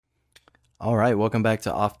All right, welcome back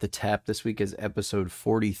to Off the Tap. This week is episode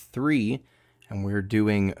 43, and we're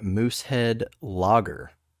doing Moosehead Lager.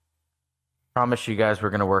 Promise you guys we're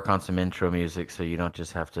going to work on some intro music so you don't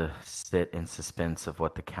just have to sit in suspense of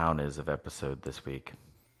what the count is of episode this week.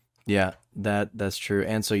 Yeah, that's true.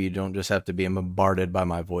 And so you don't just have to be bombarded by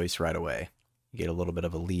my voice right away. You get a little bit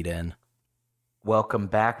of a lead in. Welcome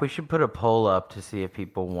back. We should put a poll up to see if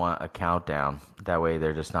people want a countdown. That way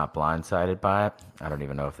they're just not blindsided by it. I don't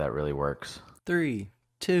even know if that really works. 3,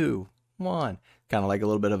 2, 1. Kind of like a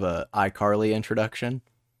little bit of a iCarly introduction.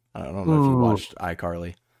 I don't know if you watched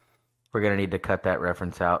iCarly. We're going to need to cut that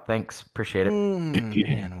reference out. Thanks. Appreciate it.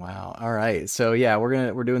 Man, wow. All right. So yeah,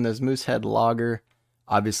 we're doing this Moosehead Lager.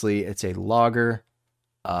 Obviously, it's a lager,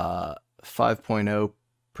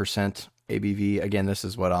 5.0% ABV. Again, this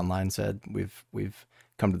is what online said. We've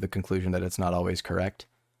come to the conclusion that it's not always correct.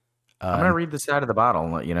 I'm going to read the side of the bottle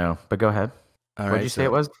and let you know, but go ahead. All what right, did you say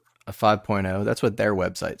it was? A 5.0. That's what their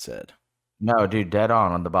website said. No, dude, dead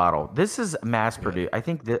on the bottle. This is mass produced. I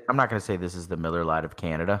think I'm not going to say this is the Miller Lite of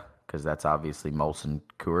Canada because that's obviously Molson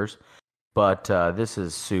Coors, but this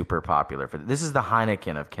is super popular. This is the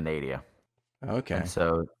Heineken of Canada. Okay. And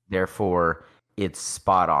so, therefore, it's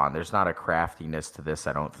spot on. There's not a craftiness to this,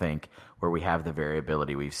 I don't think, where we have the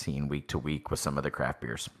variability we've seen week to week with some of the craft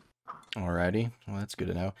beers. Alrighty. Well, that's good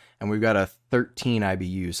to know. And we've got a 13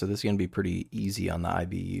 IBU, so this is going to be pretty easy on the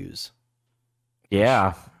IBUs.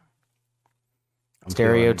 Yeah. I'm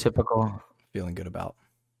Stereotypical. Feeling good about.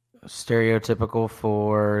 Stereotypical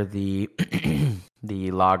for the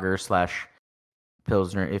the lager /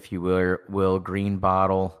 pilsner, if you will, green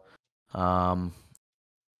bottle.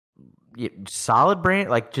 Solid brand,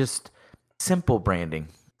 like just simple branding.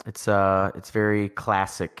 It's very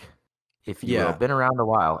classic, if you will. Been around a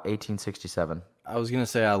while. 1867. I was gonna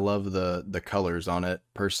say I love the colors on it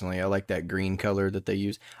personally. I like that green color that they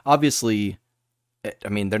use. Obviously, I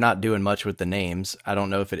mean they're not doing much with the names. I don't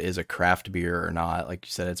know if it is a craft beer or not. Like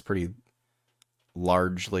you said, it's pretty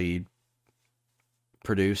largely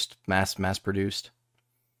mass produced.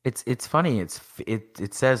 It's funny.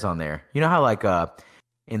 It says on there. You know how like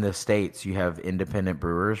in the States you have independent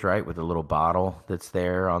brewers, right, with a little bottle that's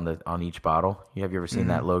there on each bottle. You ever seen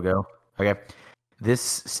that logo? Okay. This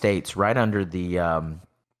states right under the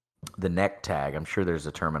neck tag. I'm sure there's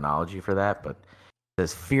a terminology for that, but it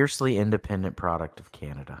says fiercely independent product of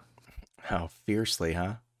Canada. How fiercely,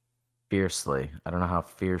 huh? Fiercely. I don't know how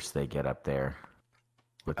fierce they get up there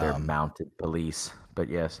with their mounted police, but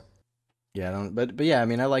yes. Yeah, but yeah, I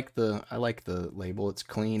mean, I like the label. It's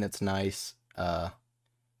clean, it's nice.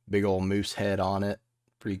 Big old moose head on it,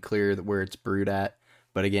 pretty clear that where it's brewed at.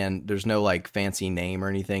 But again, there's no like fancy name or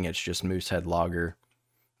anything. It's just Moosehead Lager.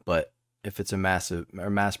 But if it's a mass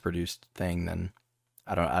produced thing, then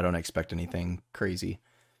I don't expect anything crazy.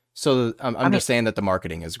 So I'm just saying that the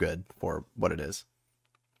marketing is good for what it is.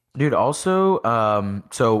 Dude, also,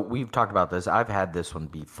 so we've talked about this. I've had this one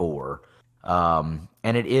before. And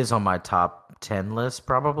it is on my top 10 list,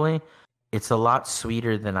 probably. It's a lot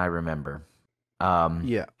sweeter than I remember.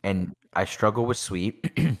 Yeah. And I struggle with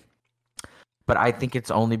sweet. But I think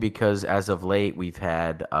it's only because as of late we've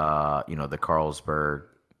had, the Carlsberg.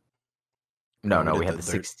 We had the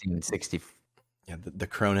 1660. Yeah, the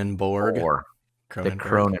Kronenbourg. The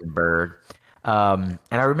Kronenbourg. And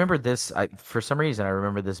I remember this, for some reason, I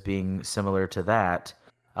remember this being similar to that.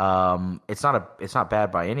 It's not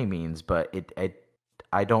bad by any means, but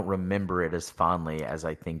I don't remember it as fondly as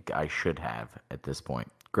I think I should have at this point.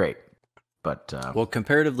 Great. But well,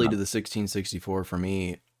 comparatively to the 1664 for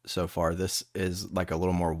me so far, this is like a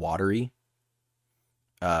little more watery.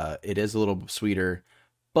 It is a little sweeter,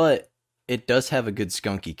 but it does have a good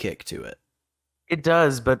skunky kick to it. It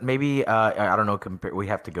does, but maybe I don't know. We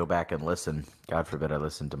have to go back and listen. God forbid I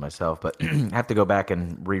listen to myself, but I have to go back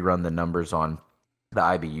and rerun the numbers on the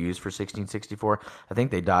IBUs for 1664. I think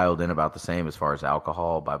they dialed in about the same as far as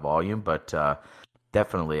alcohol by volume, but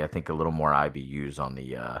definitely I think a little more IBUs on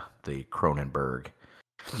the Kronenbourg.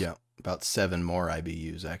 Yeah, about 7 more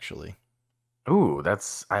IBUs actually. Ooh,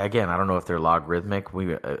 I don't know if they're logarithmic.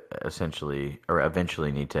 We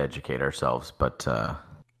eventually need to educate ourselves, but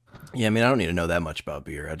yeah, I mean I don't need to know that much about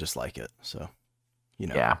beer. I just like it, so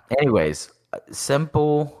Yeah. Anyways,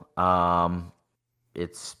 simple.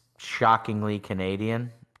 It's shockingly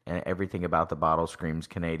Canadian, and everything about the bottle screams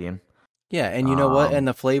Canadian. Yeah, and you know what? And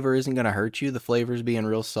the flavor isn't going to hurt you. The flavor's being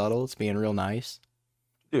real subtle. It's being real nice,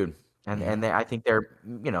 dude. And I think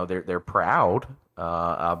they're proud,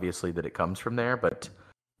 obviously, that it comes from there, but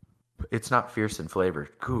it's not fierce in flavor.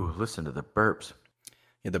 Ooh, listen to the burps.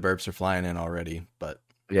 Yeah, the burps are flying in already, but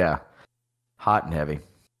yeah, hot and heavy.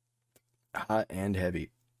 Hot and heavy.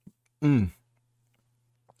 Mm.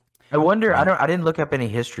 I wonder. Man, I didn't look up any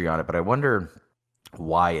history on it, but I wonder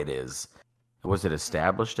why it is. Was it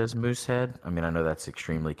established as Moosehead? I mean, I know that's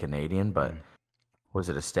extremely Canadian, but mm. was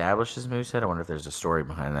it established as Moosehead? I wonder if there's a story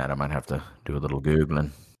behind that. I might have to do a little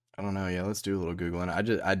googling. I don't know. Yeah, let's do a little googling.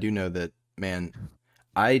 I do know that, man.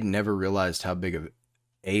 I never realized how big of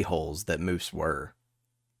a-holes that moose were.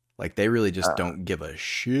 Like they really just Uh, don't give a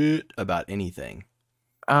shit about anything.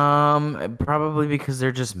 Probably because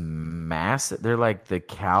they're just massive. They're like the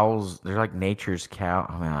cows. They're like nature's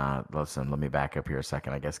cow. Listen, let me back up here a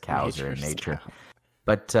second. I guess cows are in Nature's nature, cow.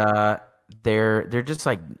 but they're just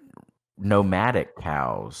like nomadic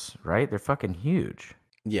cows, right? They're fucking huge.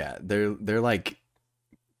 Yeah, they're like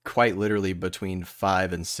quite literally between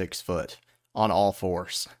 5 and 6 foot on all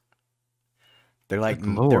fours. Good They're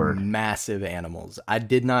lord. massive animals. I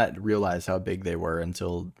did not realize how big they were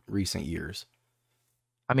until recent years.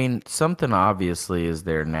 I mean, something obviously is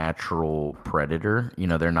their natural predator. You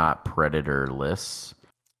know, they're not predatorless.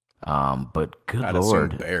 But good I'd assume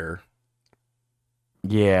lord. bear.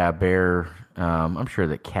 Yeah, bear. I'm sure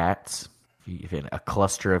that cats, if a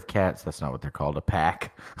cluster of cats, that's not what they're called, a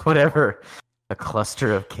pack, whatever. A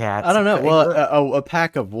cluster of I cats. don't know. Well, a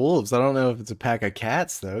pack of wolves. I don't know if it's a pack of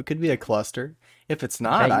cats though. It could be a cluster. If it's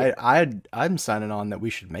not, Hey, I'm signing on that we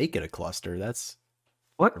should make it a cluster.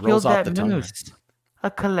 what It rolls killed off that the tongue. Right? moose? A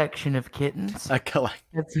collection of kittens. A collect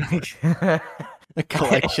That's like, a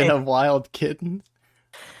collection of wild kittens.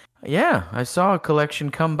 yeah, I saw a collection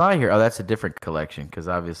come by here. Oh, that's a different collection because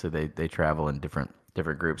obviously they travel in different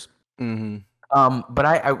groups. Hmm.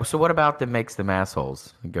 But so what about them makes them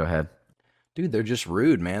assholes? Go ahead. Dude, they're just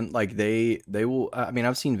rude, man. Like they will. I mean,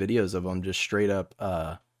 I've seen videos of them just straight up,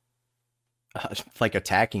 like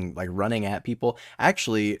attacking, like running at people.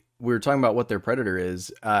 Actually, we were talking about what their predator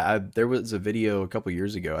is. There was a video a couple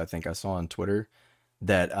years ago, I think I saw on Twitter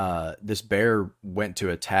that this bear went to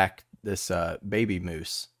attack this baby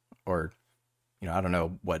moose, or I don't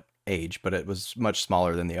know what age, but it was much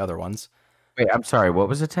smaller than the other ones. Wait, I'm sorry. What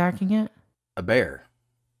was attacking it? A bear.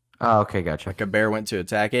 Oh, okay, gotcha. Like a bear went to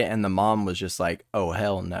attack it, and the mom was just like, "Oh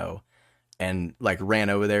hell no!" and like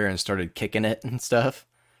ran over there and started kicking it and stuff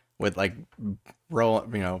with like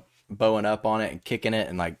bowing up on it and kicking it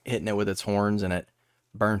and like hitting it with its horns, and it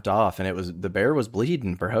burnt off, and the bear was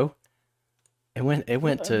bleeding, bro. It went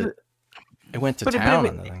to But town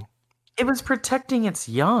on the thing. it was protecting its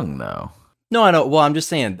young, though. No, I know. Well, I'm just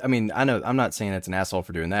saying. I mean, I know. I'm not saying it's an asshole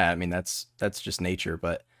for doing that. I mean, that's just nature.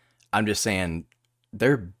 But I'm just saying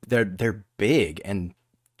they're big and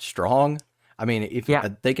strong. I mean, if Yeah,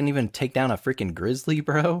 they can even take down a freaking grizzly,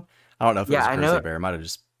 bro. I don't know if it yeah, was a I grizzly know. bear. It might have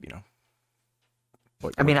just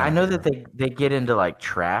I what mean, I kind of know bear. that they get into like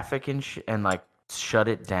traffic and like shut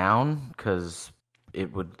it down because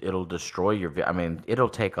it'll destroy your. I mean, it'll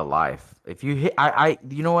take a life if you hit.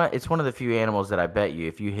 You know what? It's one of the few animals that I bet you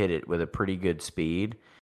if you hit it with a pretty good speed,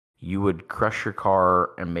 you would crush your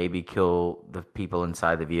car and maybe kill the people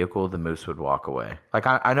inside the vehicle. The moose would walk away. Like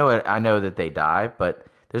I know it. I know that they die, but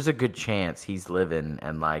there's a good chance he's living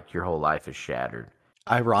and like your whole life is shattered.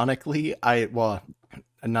 Ironically,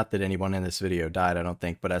 not that anyone in this video died, I don't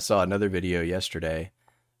think, but I saw another video yesterday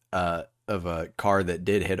of a car that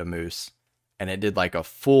did hit a moose, and it did like a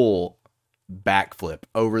full backflip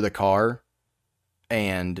over the car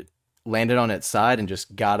and landed on its side and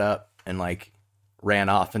just got up and like ran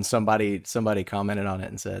off. And somebody commented on it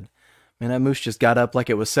and said, "Man, that moose just got up like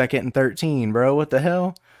it was second and 13, bro. What the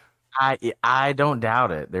hell?" I don't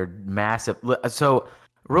doubt it. They're massive. So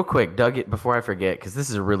real quick, Doug, before I forget, because this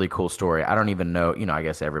is a really cool story. I don't even know. I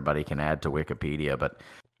guess everybody can add to Wikipedia, but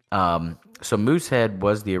so Moosehead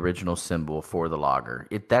was the original symbol for the lager.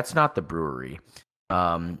 That's not the brewery.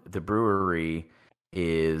 The brewery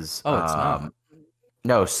is Oh, it's not.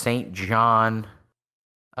 no Saint John,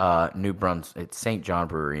 New Brunswick. It's Saint John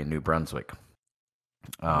Brewery in New Brunswick.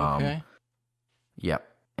 Um, Okay, yep.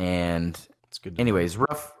 And it's good to know. anyways,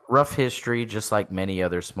 rough history, just like many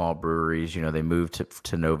other small breweries. They moved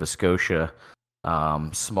to Nova Scotia.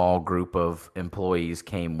 Small group of employees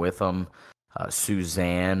came with them.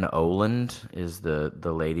 Suzanne Oland is the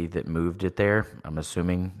lady that moved it there. I'm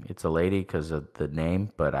assuming it's a lady because of the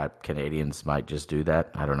name, but Canadians might just do that.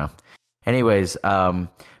 I don't know. Anyways,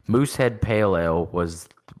 Moosehead Pale Ale was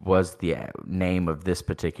the name of this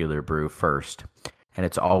particular brew first, and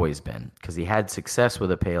it's always been because he had success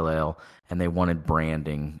with a pale ale, and they wanted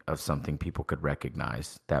branding of something people could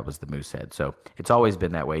recognize. That was the Moosehead. So it's always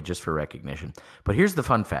been that way, just for recognition. But here's the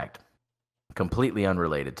fun fact, completely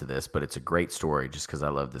unrelated to this, but it's a great story just because I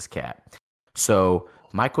love this cat. So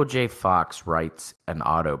Michael J. Fox writes an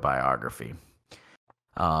autobiography.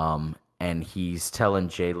 and he's telling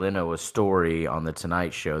Jay Leno a story on the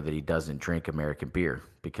Tonight Show that he doesn't drink American beer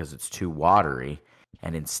because it's too watery,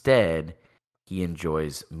 and instead he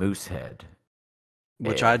enjoys Moosehead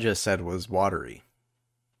Which I ale. just said was watery.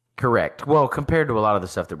 Correct. Well, compared to a lot of the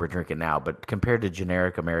stuff that we're drinking now, but compared to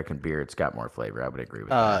generic American beer, it's got more flavor. I would agree with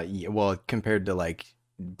that. Yeah, well, compared to like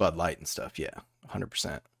Bud Light and stuff, yeah,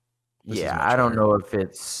 100%. This is Yeah, much I don't better. know if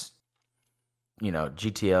it's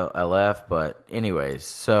GTLF, but anyways,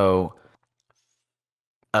 so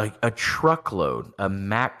a truckload, a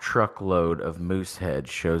Mack truckload of Moosehead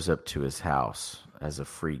shows up to his house as a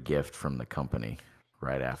free gift from the company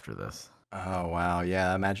right after this. Oh wow,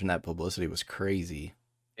 yeah. I imagine that publicity was crazy.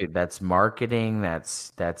 Dude, that's marketing.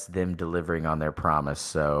 That's them delivering on their promise.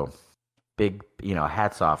 So big,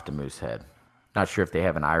 hats off to Moosehead. Not sure if they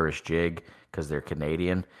have an Irish jig because they're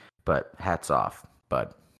Canadian, but hats off,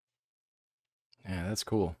 bud. Yeah, that's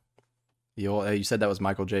cool. You said that was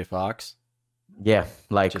Michael J. Fox. Yeah,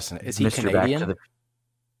 like Is he Mr. Back to Canadian? the.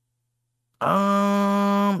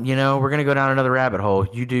 We're gonna go down another rabbit hole.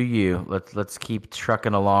 You do you. Let's keep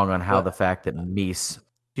trucking along on how What? the fact that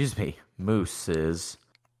mooses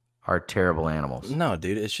are terrible animals. No,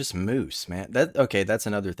 dude, it's just moose, man. That's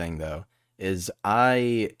another thing though. Is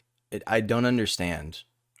I don't understand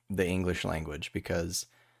the English language because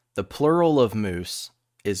the plural of moose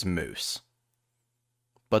is moose,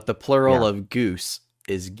 but the plural Yeah, of goose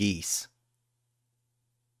is geese.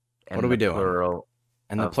 What and are we the doing? plural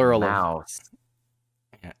And the of plural of mouse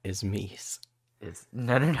is meese. is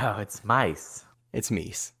no. It's mice. It's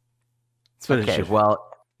meese. That's what it Okay, should. well,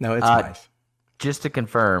 No, it's uh, mice. just to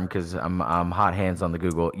confirm, because I'm hot hands on the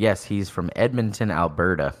Google. Yes, he's from Edmonton,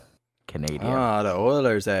 Alberta, Canada. Ah, the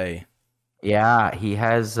Oilers, Yeah, he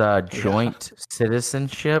has Yeah. joint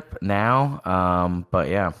citizenship now. But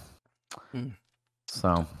yeah, Hmm.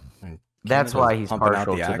 so And that's Canada's why he's pumping out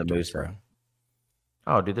partial the to the actors, Moosehead. bro.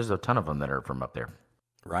 Oh, dude, there's a ton of them that are from up there.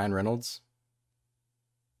 Ryan Reynolds.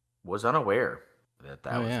 Was unaware that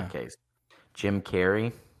Oh was yeah. the case. Jim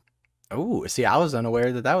Carrey. Oh, see, I was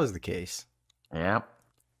unaware that was the case. Yeah.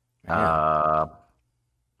 Man,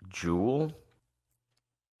 Jewel.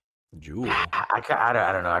 Jewel.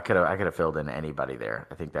 I don't know. I could have filled in anybody there.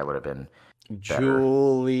 I think that would have been better.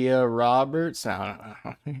 Julia Roberts. I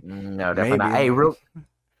don't know. No, definitely not. Hey, Maybe.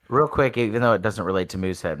 real quick, even though it doesn't relate to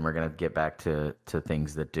Moosehead, and we're gonna get back to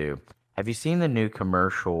things that do. Have you seen the new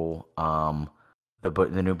commercial?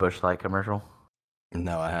 The new Bush Light commercial.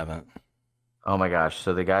 No, I haven't. Oh my gosh!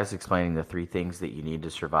 So the guy's explaining the three things that you need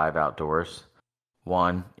to survive outdoors.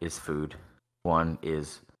 One is food. One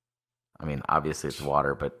is, I mean, obviously it's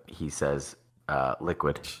water, but he says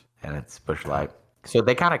liquid, and it's Bush Light. So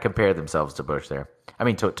they kind of compare themselves to Bush there. I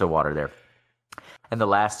mean, to water there. And the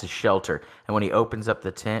last is shelter. And when he opens up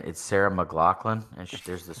the tent, it's Sarah McLaughlin, and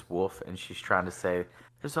there's this wolf, and she's trying to say,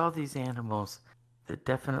 "There's all these animals that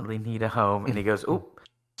definitely need a home." And he goes, "Oop,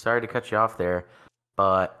 sorry to cut you off there,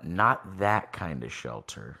 but not that kind of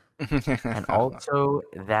shelter." And also,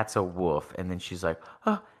 that's a wolf. And then she's like,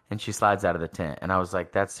 "Oh," and she slides out of the tent. And I was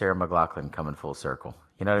like, that's Sarah McLaughlin coming full circle.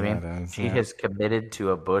 You know what I mean? That is, She yeah. has committed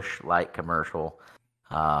to a Bush Light commercial.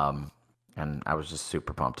 And I was just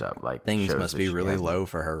super pumped up. Like, Things shows must that be she really has low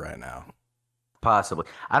for her right now. possibly.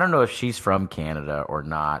 I don't know if she's from Canada or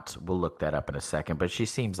not. We'll look that up in a second. But she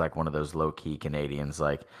seems like one of those low key Canadians.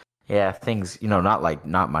 Like, yeah, things,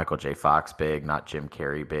 not Michael J. Fox big, not Jim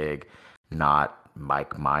Carrey big, not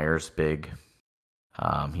Mike Myers big.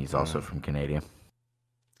 He's also from Canada.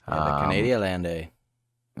 Yeah, the Canadian land, eh?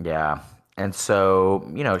 Yeah. And so,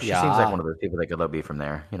 she seems like Yeah. one of those people that could be from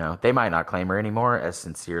there. They might not claim her anymore, as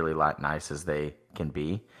sincerely nice as they can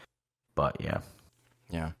be. But yeah.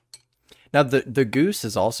 Yeah. Now the goose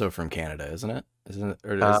is also from Canada, isn't it? Isn't it?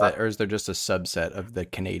 Or is there just a subset of the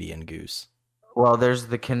Canadian goose? Well, there's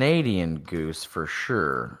the Canadian goose for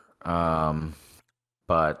sure.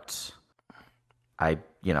 But I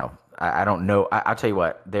don't know. I'll tell you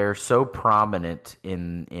what, they're so prominent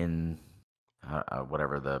in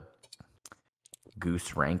whatever the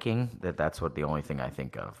goose ranking that's what the only thing I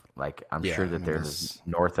think of. Like, I'm Yeah, sure I that mean, there's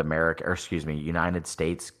North America, or excuse me, United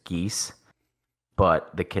States geese,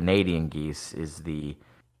 but the Canadian geese is the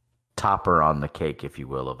topper on the cake, if you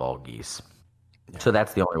will, of all geese. Yeah. So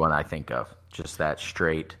that's the only one I think of. Just that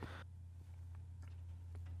straight,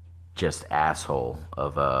 just asshole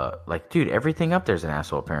of like, dude, everything up there's an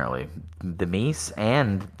asshole apparently. The meese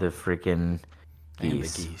and the freaking And the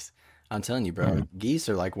geese. geese. I'm telling you, bro, geese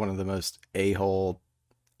are like one of the most a-hole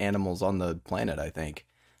animals on the planet, I think.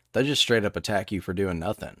 They'll just straight up attack you for doing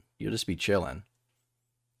nothing. You'll just be chilling.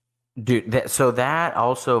 Dude, so that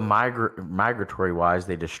also migratory wise,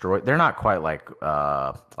 they destroy. They're not quite like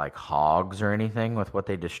hogs or anything with what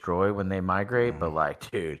they destroy when they migrate, but Mm.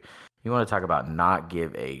 like, dude, you want to talk about not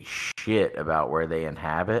give a shit about where they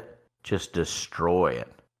inhabit, just destroy it.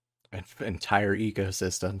 Entire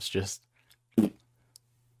ecosystems just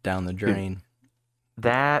down the Dude, drain.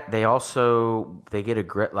 that they get a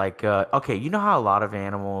grit like okay, you know how a lot of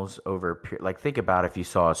animals like think about if you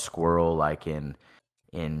saw a squirrel like in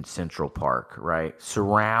Central Park, right?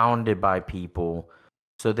 Surrounded by people,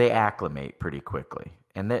 so they acclimate pretty quickly,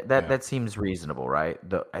 and Yeah. that seems reasonable, right?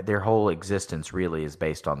 Their whole existence really is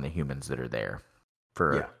based on the humans that are there,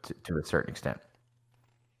 Yeah. to a certain extent.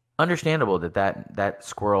 Understandable that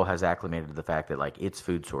squirrel has acclimated to the fact that like its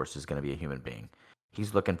food source is going to be a human being.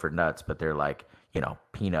 He's looking for nuts, but they're like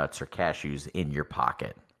peanuts or cashews in your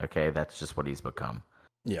pocket. Okay, that's just what he's become.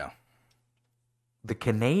 Yeah. The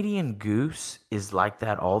Canadian goose is like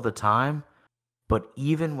that all the time, but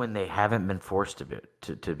even when they haven't been forced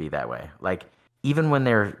to be that way, like even when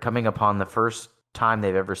they're coming upon the first time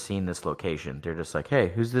they've ever seen this location, they're just like, hey,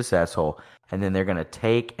 who's this asshole? And then they're going to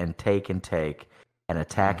take and take and take and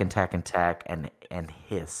attack and Hmm. attack and attack and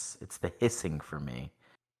hiss. It's the hissing for me.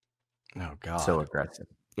 Oh So God. aggressive.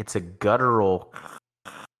 It's a guttural.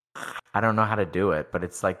 I don't know how to do it, but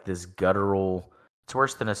it's like this guttural. It's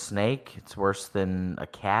worse than a snake. It's worse than a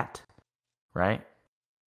cat, right?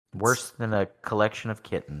 It's Worse than a collection of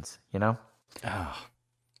kittens, you know? oh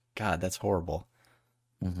God, that's horrible.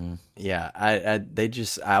 Mm-hmm. Yeah, I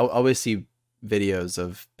always see videos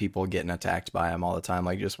of people getting attacked by them all the time,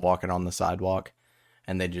 like just walking on the sidewalk,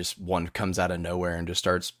 and they just one comes out of nowhere and just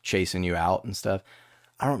starts chasing you out and stuff.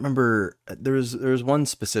 I don't remember there was one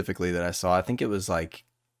specifically that I saw. I think it was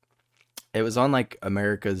on like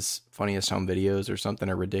America's Funniest Home Videos or something,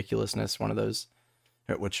 or Ridiculousness, one of those.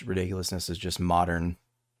 Which Ridiculousness is just modern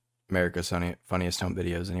America's Funniest Home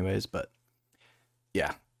Videos, anyways. But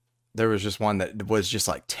yeah, there was just one that was just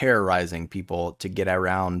like terrorizing people to get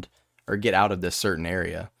around or get out of this certain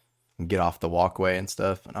area and get off the walkway and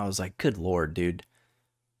stuff. And I was like, good Lord, dude.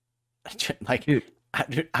 Like,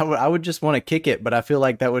 Dude, I would just want to kick it, but I feel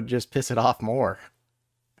like that would just piss it off more.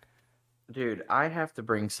 dude, I have to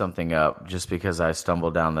bring something up just because I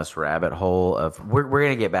stumbled down this rabbit hole of we're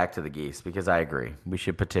gonna get back to the geese because I agree. We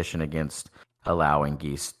should petition against allowing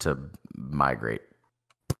geese to migrate.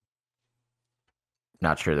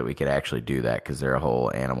 Not sure that we could actually do that because they're a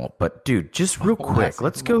whole animal. But dude, just real Whole ass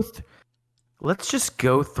quick, animal. let's just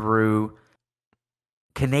go through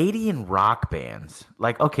Canadian rock bands.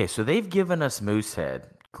 Like, okay, so they've given us Moosehead,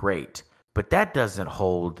 great, but that doesn't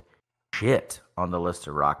hold shit on the list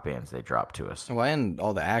of rock bands they dropped to us. Why and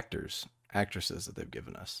all the actresses that they've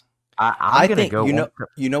given us. I'm I gonna think go one.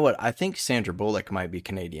 you know what? I think Sandra Bullock might be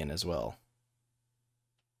Canadian as well.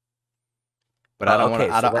 But I don't want Okay,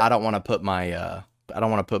 to. I don't want to put my. I don't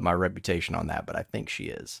want to put my reputation on that. But I think she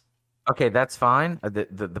is. okay, that's fine.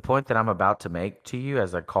 The point that I'm about to make to you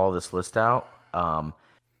as I call this list out,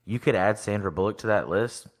 you could add Sandra Bullock to that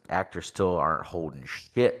list. Actors still aren't holding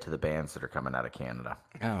shit to the bands that are coming out of Canada.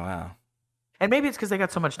 Oh wow. And maybe it's because they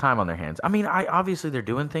got so much time on their hands. I mean, I obviously they're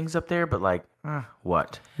doing things up there, but like,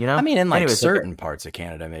 what? You I know? mean, in like Anyways, okay. certain parts of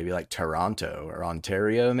Canada, maybe like Toronto or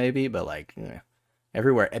Ontario, maybe, but like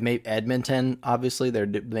everywhere. Maybe Edmonton, obviously, they're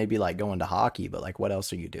maybe like going to hockey, but like, what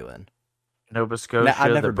else are you doing? Nova I've Scotia,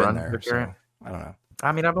 the never been there, Brunswick area. so I don't know.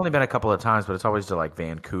 I mean, I've only been a couple of times, but it's always to like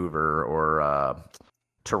Vancouver or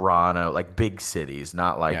Toronto, like big cities,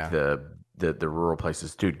 not like Yeah. the rural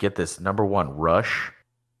places. Dude, get this. Number one, Rush.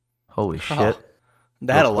 Holy Oh, shit.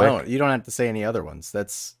 that Real alone, quick. you don't have to say any other ones.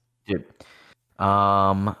 That's. Dude.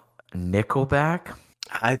 Nickelback.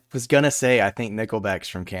 I was gonna say I think Nickelback's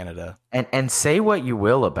from Canada. And say what you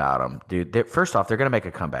will about them, dude. First off, they're going to make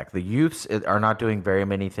a comeback. The youths are not doing very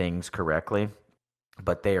many things correctly,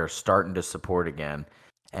 but they are starting to support again.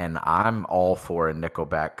 And I'm all for a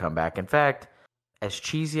Nickelback comeback. In fact, as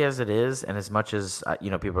cheesy as it is, and as much as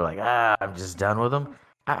people are like, I'm just done with them.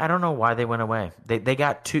 I don't know why they went away. They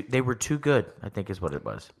got too. They were too good. I think is what it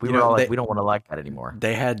was. We You were know, all like, we don't want to like that anymore.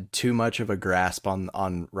 they had too much of a grasp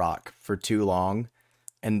on rock for too long,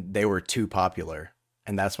 and they were too popular,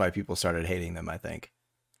 and that's why people started hating them. I think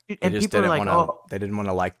they And just people are didn't like, want to. oh, They didn't want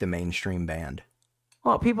to like the mainstream band.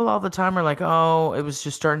 well, people all the time are like, oh, it was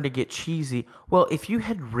just starting to get cheesy. Well, if you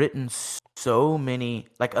had written so many,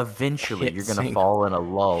 like eventually Hit you're going to sing fall in a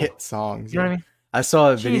lull. hit songs. You know Yeah, what I mean? I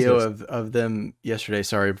saw a video Jesus. of them yesterday.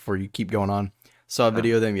 Sorry, before you keep going on. Saw a Uh,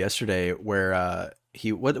 video of them yesterday where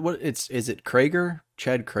he what it's is it Krager,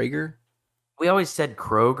 Chad Krager? We always said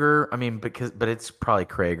Kroger. I mean, but it's probably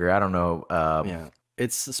Krager. I don't know. Yeah,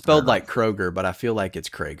 It's I don't spelled know. like Kroger, but I feel like it's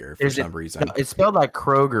Krager for There's some it. No, reason. it's spelled like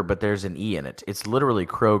Kroger, but there's an E in it. It's literally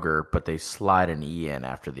Kroger, but they slide an E in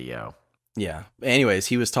after the O. Yeah. Anyways,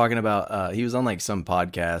 he was talking about he was on like some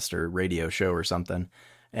podcast or radio show or something,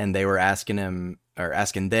 and they were asking him or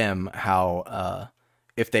asking them how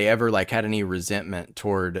if they ever like had any resentment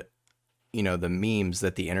toward the memes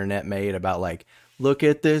that the internet made about like look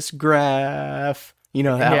at this graph, how.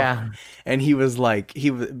 Yeah. And he was like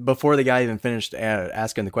before the guy even finished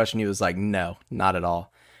asking the question, he was like, no, not at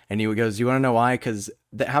all. And he goes, you want to know why? Because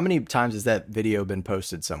how many times has that video been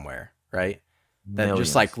posted somewhere, right? That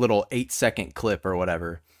just like Millions. little 8-second clip or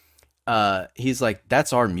whatever. He's like,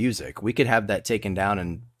 that's our music. We could have that taken down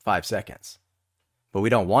in 5 seconds, but we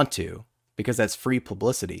don't want to because that's free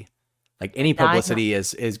publicity. Like any Yeah, I know. publicity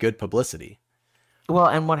is good publicity. Well,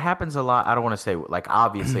 and what happens a lot, I don't want to say, like,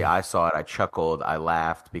 obviously I saw it, I chuckled, I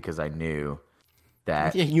laughed because I knew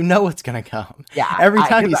that. Yeah, you know it's gonna come. Yeah, Every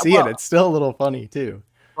time you see it, well, it's still a little funny too.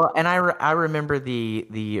 and I remember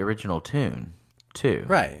the original tune too.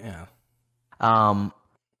 Right? Yeah. Um,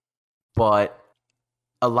 but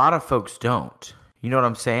a lot of folks don't. You know what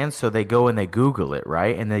I'm saying? So they go and they Google it,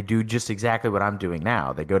 right? And they do just exactly what I'm doing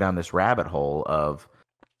now. They go down this rabbit hole of,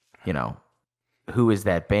 you know, who is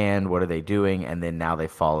that band? What are they doing? And then now they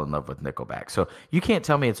fall in love with Nickelback. So you can't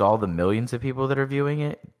tell me it's all the millions of people that are viewing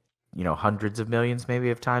it. You know, hundreds of millions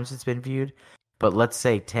maybe of times it's been viewed. But let's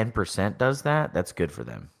say 10% does that. That's good for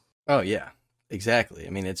them. Oh yeah, exactly.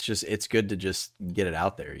 I mean, it's good to just get it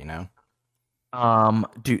out there,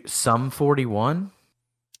 Dude, Sum 41.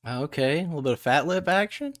 Okay, a little bit of fat lip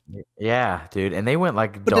action. Yeah, dude. And they went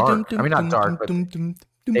like dark. I mean, not dark, but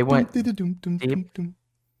they went deep.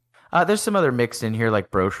 There's some other mixed in here, like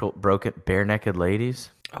broken bare naked ladies.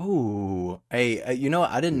 Oh, hey,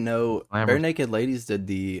 I didn't know Glamour. Bare Naked Ladies did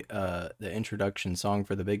the introduction song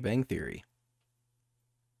for The Big Bang Theory.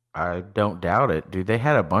 I don't doubt it, dude. They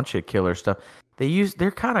had a bunch of killer stuff.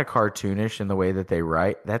 They're kind of cartoonish in the way that they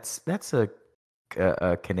write. That's a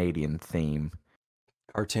Canadian theme,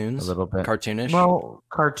 Cartoons, a little bit. cartoonish. Well,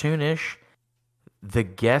 cartoonish. The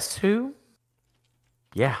Guess Who?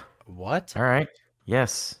 Yeah. What? All right.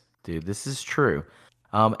 Yes, dude. This is true.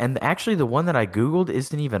 And actually, the one that I googled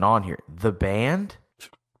isn't even on here. The Band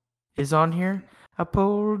is on here. I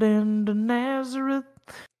pulled into Nazareth.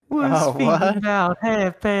 Was feeling what? about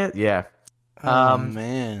half past. Yeah. Oh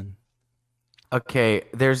man. Okay.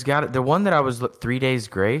 There's the one that I was 3 Days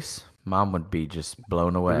Grace. Mom would be just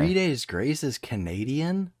blown away. 3 Days Grace is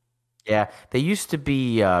Canadian. Yeah. They used to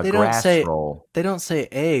be They don't Grass say Roll. they don't say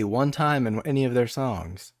a one time in any of their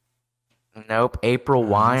songs. Nope. April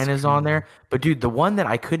Wine that's is on cool. there. But dude, the one that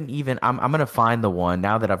I couldn't even I'm gonna find the one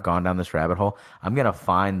now that I've gone down this rabbit hole. I'm gonna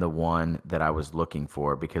find the one that I was looking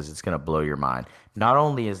for because it's gonna blow your mind. Not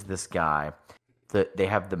only is this guy that they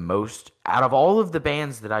have the most out of all of the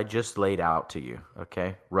bands that I just laid out to you,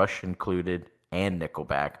 okay? Rush included and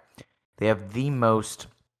Nickelback. They have the most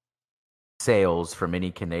sales from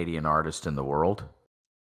any Canadian artist in the world.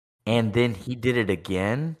 And then he did it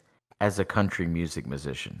again as a country music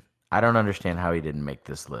musician. I don't understand how he didn't make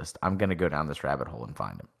this list. I'm going to go down this rabbit hole and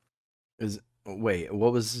find him. Wait,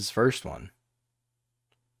 what was his first one?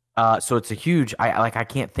 So it's a huge I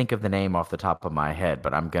can't think of the name off the top of my head,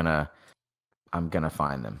 but I'm going to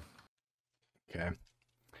find them. Okay.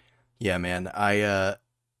 Yeah, man. I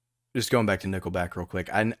just going back to Nickelback real quick.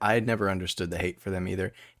 I had never understood the hate for them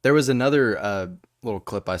either. There was another little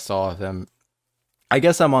clip I saw of them. I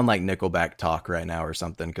guess I'm on like Nickelback talk right now or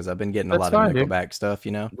something because I've been getting a lot of Nickelback stuff,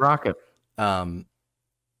 Rock it.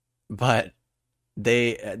 But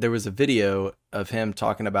there was a video of him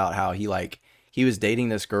talking about how he was dating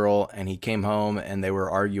this girl and he came home and they were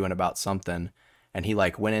arguing about something and he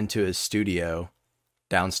like went into his studio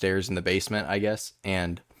downstairs in the basement, I guess,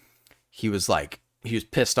 and he was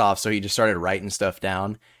pissed off, so he just started writing stuff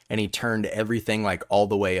down and he turned everything like all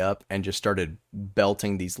the way up and just started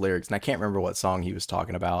belting these lyrics. And I can't remember what song he was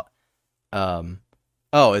talking about.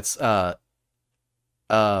 It's for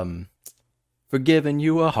giving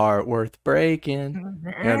you a heart worth breaking.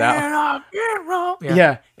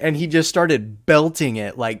 Yeah. And he just started belting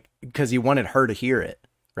it like because he wanted her to hear it,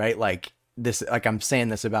 right? Like this, like I'm saying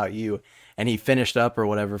this about you. And he finished up or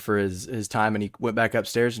whatever for his time and he went back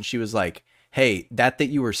upstairs and she was like, hey, that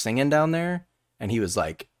you were singing down there? And he was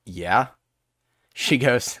like, yeah. She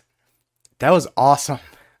goes, that was awesome.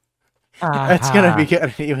 That's going to be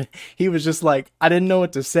good. He was just like, I didn't know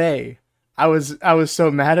what to say. I was so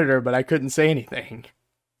mad at her, but I couldn't say anything.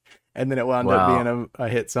 And then it wound up being a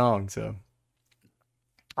hit song. So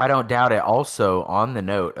I don't doubt it. Also, on the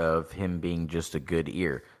note of him being just a good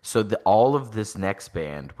ear. So all of this next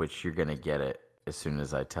band, which you're going to get it as soon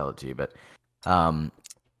as I tell it to you, but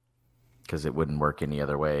because it wouldn't work any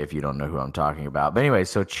other way if you don't know who I'm talking about. But anyway,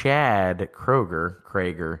 so Chad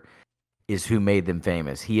Kroeger is who made them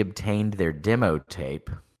famous. He obtained their demo tape,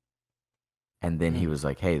 and then he was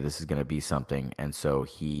like, "Hey, this is going to be something," and so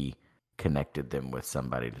he connected them with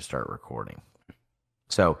somebody to start recording.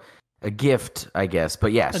 So a gift, I guess.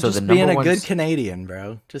 But yeah, so just the number being a one, good Canadian,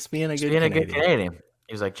 bro. Just being a good Canadian.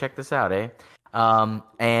 He was like, check this out, eh?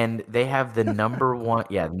 And they have the number one.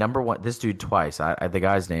 Yeah, number one. This dude twice. The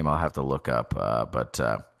guy's name I'll have to look up. But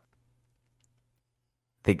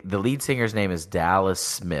the lead singer's name is Dallas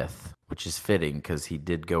Smith, which is fitting because he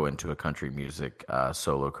did go into a country music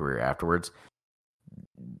solo career afterwards.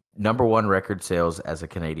 Number one record sales as a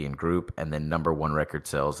Canadian group, and then number one record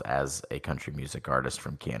sales as a country music artist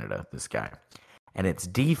from Canada. This guy, and it's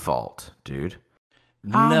Default, dude.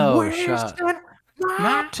 No shot.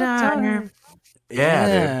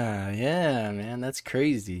 Yeah, yeah, man, that's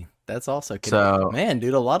crazy. That's also Canadian. So, man,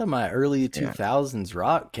 dude, a lot of my early 2000s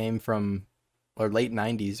rock came from, or late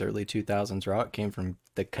 90s, early 2000s rock came from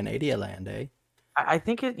the Canadian land, eh? I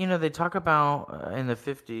think they talk about in the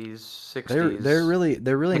 50s, 60s. They're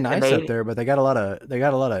really nice up there, but they got a lot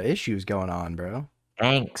of issues going on, bro.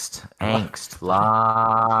 Angst,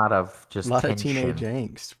 lot of teenage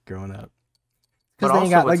angst growing up. Because they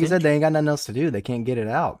ain't got, like you said, they ain't got nothing else to do. They can't get it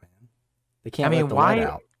out, man. They can't let the light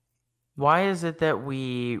out. Why is it that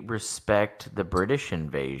we respect the British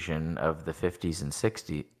invasion of the 50s and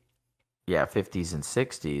 60s? Yeah, 50s and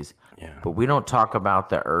 60s. Yeah. But we don't talk about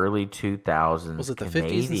the early 2000s. Was it the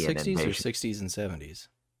Canadian 50s and 60s invasion. or 60s and 70s?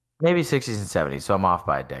 Maybe 60s and 70s, so I'm off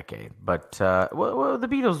by a decade. But well, the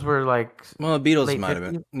Beatles were like. Well, the Beatles might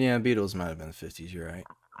have been. Yeah, Beatles might have been the 50s. You're right.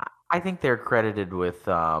 I think they're credited with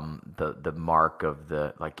the mark of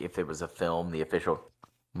the, like, if it was a film, the official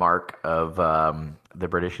mark of the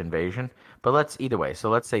British invasion. But either way. So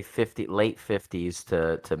let's say late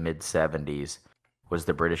 50s to mid 70s was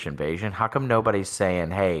the British invasion. How come nobody's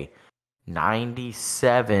saying, hey,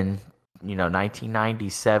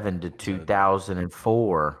 1997 to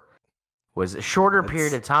 2004 was a shorter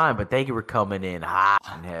period of time, but they were coming in hot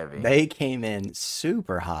and heavy. They came in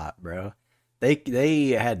super hot, bro.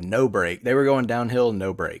 They had no break. They were going downhill,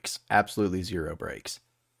 no brakes, absolutely zero brakes.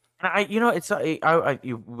 And we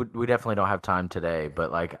definitely don't have time today, but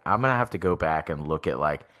like I'm gonna have to go back and look at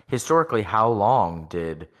like historically how long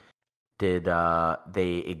did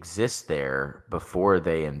they exist there before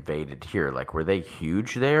they invaded here? Like, were they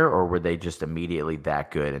huge there, or were they just immediately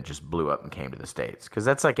that good and just blew up and came to the States? Because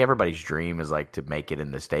that's like everybody's dream is like to make it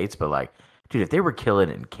in the States, but like, dude, if they were killing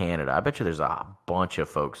it in Canada, I bet you there's a bunch of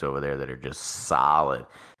folks over there that are just solid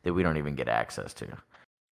that we don't even get access to.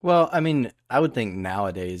 Well, I mean, I would think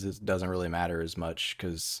nowadays it doesn't really matter as much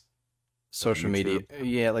because social media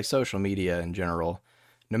in general,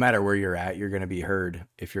 no matter where you're at, you're going to be heard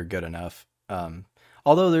if you're good enough.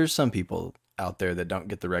 Although there's some people out there that don't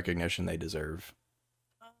get the recognition they deserve.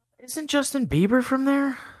 Isn't Justin Bieber from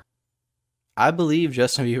there? I believe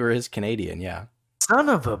Justin Bieber is Canadian, yeah. Son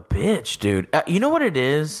of a bitch, dude. You know what it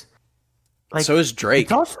is? Like, so is Drake.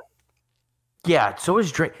 So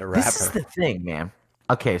is Drake. This is the thing, man.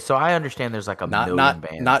 Okay, so I understand there's like a million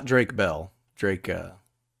bands. Not Drake Bell. Drake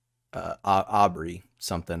Aubrey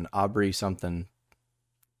something.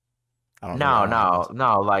 I don't know.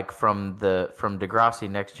 No. Like from Degrassi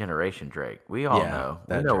Next Generation Drake. We all know.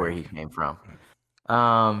 We know where he came from.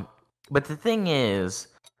 But the thing is,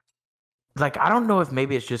 like, I don't know if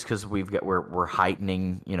maybe it's just because we're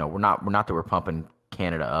heightening. You know, we're not that we're pumping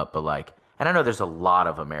Canada up, but like, and I know there's a lot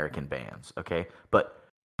of American bands. Okay, but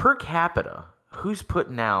per capita, who's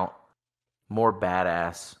putting out more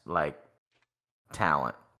badass like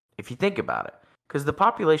talent? If you think about it. Because the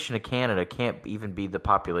population of Canada can't even be the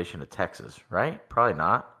population of Texas, right? Probably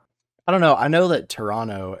not. I don't know. I know that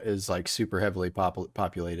Toronto is like super heavily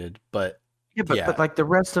populated, but but like the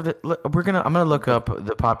rest of it, I'm gonna look up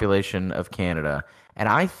the population of Canada, and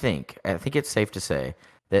I think it's safe to say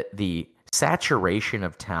that the saturation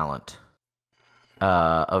of talent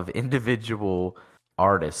of individual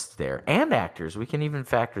artists there and actors, we can even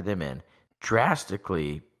factor them in,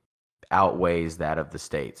 drastically outweighs that of the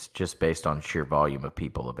States just based on sheer volume of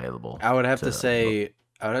people available. I would have to say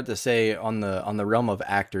on the realm of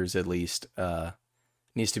actors at least,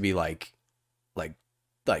 needs to be like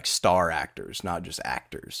star actors, not just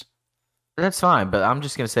actors. That's fine, but I'm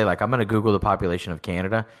just gonna say, like, I'm gonna Google the population of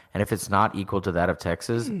Canada, and if it's not equal to that of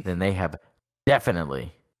Texas, then they have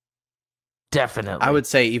definitely. I would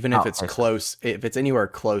say even if it's close, if it's anywhere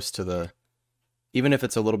close to even if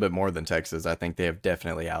it's a little bit more than Texas, I think they have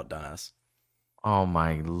definitely outdone us. Oh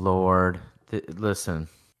my Lord! Listen,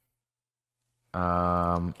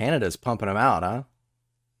 Canada's pumping them out, huh?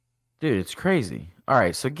 Dude, it's crazy. All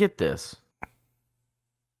right, so get this.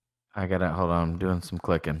 I gotta hold on. I'm doing some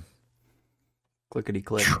clicking. Clickety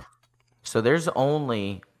click. So there's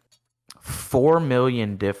only 4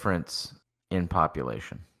 million difference in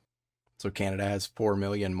population. So Canada has 4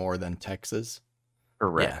 million more than Texas.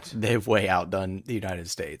 Correct. Yeah, they've way outdone the United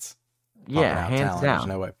States. Yeah, hands talent. down. There's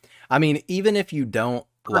no way. I mean, even if you don't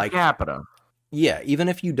Per capita. yeah, even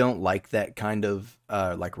if you don't like that kind of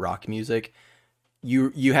like rock music,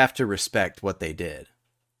 you have to respect what they did.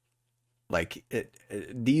 Like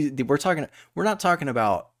we're not talking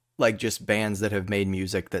about like just bands that have made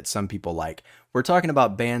music that some people like. We're talking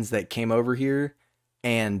about bands that came over here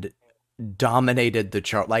and dominated the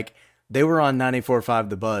chart. Like they were on 94.5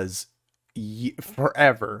 The Buzz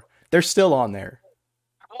forever. They're still on there.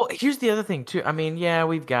 Well, here's the other thing too. I mean, yeah,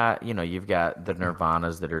 we've got, you've got the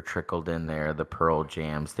Nirvanas that are trickled in there, the Pearl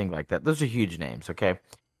Jams, things like that. Those are huge names, okay?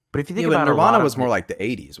 But if you think about Nirvana was more like the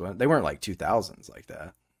 80s. They weren't like 2000s like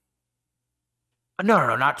that.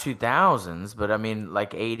 No, not 2000s, but I mean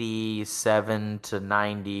like 87 to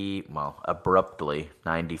 90, well, abruptly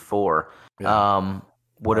 94, Yeah.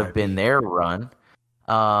 would have been their run.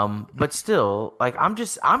 But still, like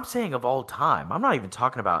I'm saying of all time. I'm not even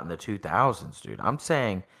talking about in the 2000s, dude. I'm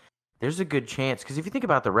saying there's a good chance because if you think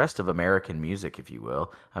about the rest of American music, if you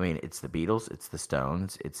will, I mean, it's the Beatles, it's the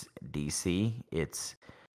Stones, it's DC, it's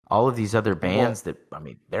all of these other bands that, I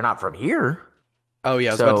mean, they're not from here. Oh yeah,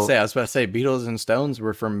 I was about to say Beatles and Stones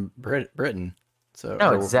were from Britain. So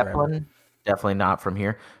no, it's Zeppelin, definitely not from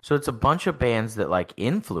here. So it's a bunch of bands that like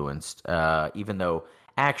influenced, even though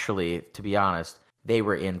actually, to be honest, they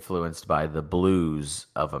were influenced by the blues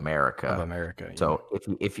of America. Yeah. So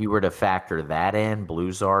if you were to factor that in,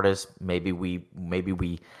 blues artists, maybe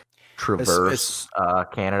we traverse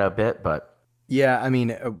Canada a bit, but yeah, I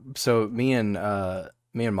mean, so me and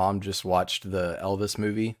Mom just watched the Elvis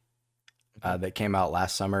movie that came out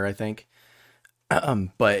last summer, I think.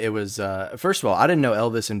 But it was first of all, I didn't know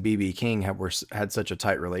Elvis and BB King had such a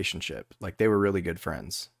tight relationship. Like they were really good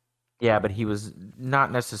friends. Yeah, but he was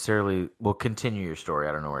not necessarily. Well, continue your story.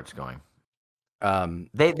 I don't know where it's going.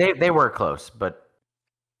 They were close, but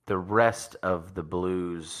the rest of the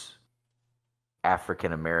blues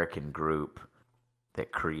African American group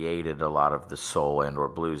that created a lot of the soul and or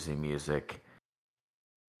bluesy music,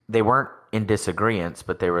 they weren't in disagreement,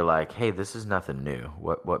 but they were like, "Hey, this is nothing new.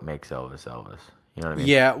 What makes Elvis Elvis?" You know what I mean?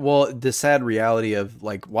 Yeah, well, the sad reality of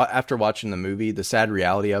like after watching the movie, the sad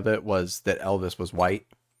reality of it was that Elvis was white.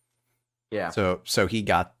 Yeah. So he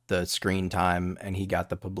got the screen time and he got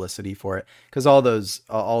the publicity for it because all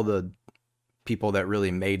the people that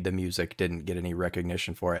really made the music didn't get any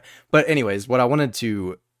recognition for it. But anyways, what I wanted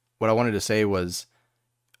to say was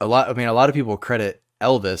a lot of people credit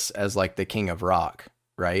Elvis as like the king of rock,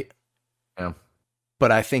 right? Yeah.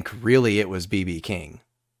 But I think really it was BB King.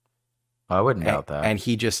 I wouldn't doubt that. And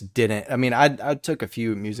he just didn't. I mean, I took a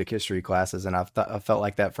few music history classes and I felt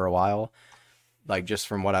like that for a while. Like just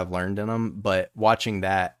from what I've learned in them, but watching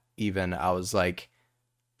that even, I was like,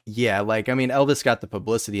 yeah, like, I mean, Elvis got the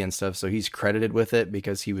publicity and stuff, so he's credited with it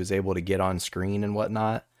because he was able to get on screen and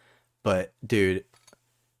whatnot. But dude,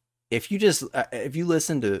 if you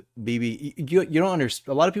listen to BB, you don't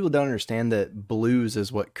understand. A lot of people don't understand that blues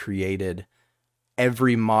is what created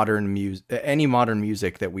any modern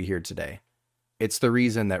music that we hear today. It's the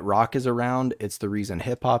reason that rock is around. It's the reason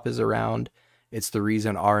hip hop is around. It's the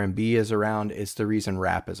reason R&B is around. It's the reason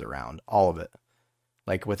rap is around. All of it.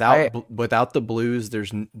 Like without the blues,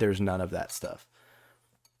 there's none of that stuff.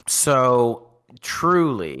 So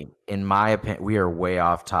truly, in my opinion, we are way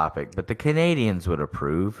off topic, but the Canadians would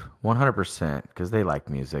approve 100% because they like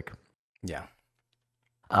music. Yeah.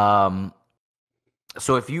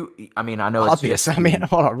 So if you, I mean, I know obvious. I mean,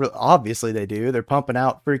 obviously they do. They're pumping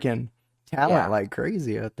out freaking talent like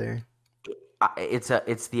crazy out there.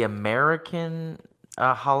 It's the American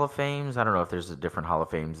Hall of Fames. I don't know if there's a different Hall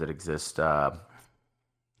of Fames that exist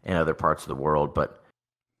in other parts of the world, but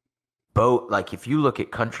both, like if you look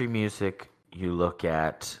at country music, you look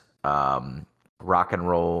at rock and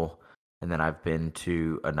roll, and then I've been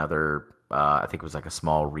to another, I think it was like a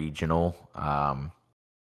small regional.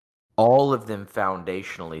 All of them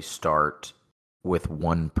foundationally start with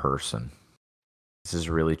one person. This is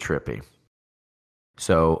really trippy.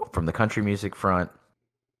 So from the country music front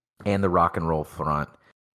and the rock and roll front,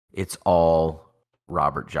 it's all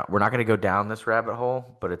Robert Johnson. We're not going to go down this rabbit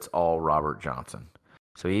hole, but it's all Robert Johnson.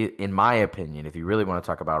 So in my opinion, if you really want to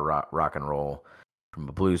talk about rock and roll from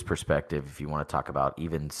a blues perspective, if you want to talk about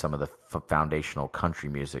even some of the foundational country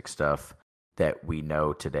music stuff, that we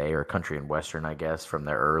know today, or country and western, I guess, from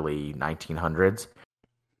the early 1900s,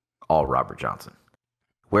 all Robert Johnson.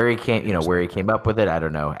 Where he came up with it, I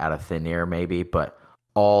don't know, out of thin air maybe, but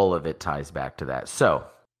all of it ties back to that. So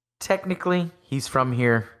technically, he's from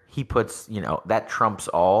here. He puts, that trumps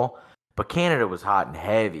all. But Canada was hot and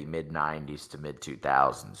heavy mid-90s to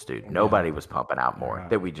mid-2000s, dude. Nobody was pumping out more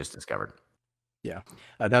that we just discovered. Yeah.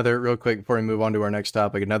 Another, real quick, before we move on to our next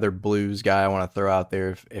topic, another blues guy I want to throw out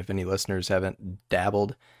there, if any listeners haven't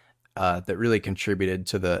dabbled, that really contributed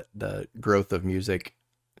to the growth of music,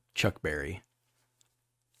 Chuck Berry.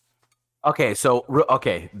 Okay, so,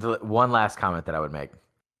 the one last comment that I would make.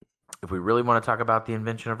 If we really want to talk about the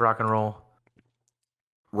invention of rock and roll,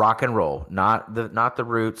 not the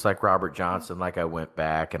roots like Robert Johnson, like I went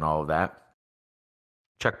back and all of that.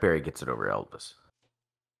 Chuck Berry gets it over Elvis.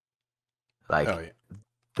 Like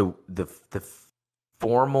the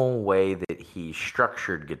formal way that he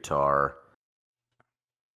structured guitar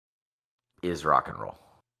is rock and roll.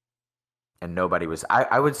 And nobody was,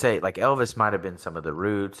 I would say, like, Elvis might have been some of the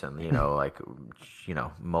roots and,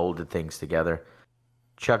 molded things together.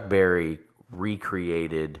 Chuck Berry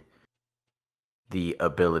recreated the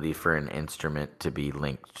ability for an instrument to be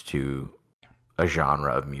linked to a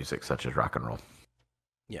genre of music such as rock and roll.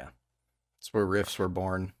 Yeah. That's where riffs were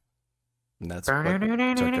born. And that's Yeah.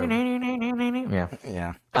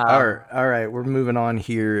 All right. We're moving on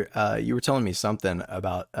here. You were telling me something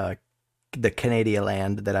about the Canadian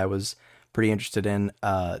land that I was pretty interested in.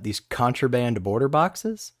 These contraband border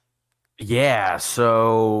boxes. Yeah.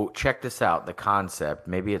 So check this out. The concept.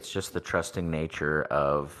 Maybe it's just the trusting nature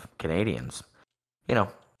of Canadians.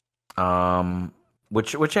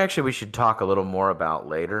 Which actually we should talk a little more about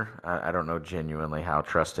later. I don't know genuinely how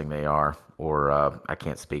trusting they are, or I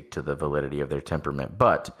can't speak to the validity of their temperament.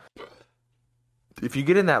 But if you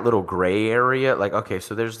get in that little gray area, like, okay,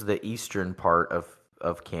 so there's the eastern part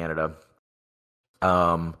of Canada.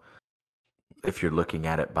 If you're looking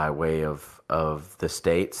at it by way of the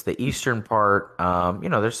states, the eastern part,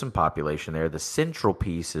 there's some population there. The central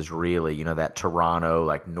piece is really, that Toronto,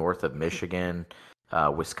 like north of Michigan,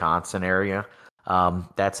 Wisconsin area.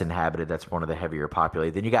 That's inhabited. That's one of the heavier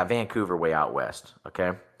populated. Then you got Vancouver way out west.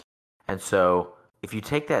 Okay. And so if you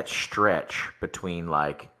take that stretch between,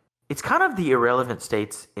 like, it's kind of the irrelevant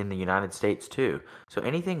states in the United States too. So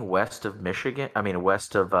anything west of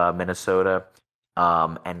west of Minnesota,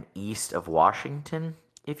 and east of Washington,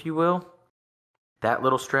 if you will, that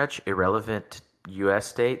little stretch, irrelevant U.S.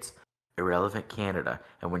 states, irrelevant Canada.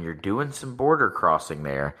 And when you're doing some border crossing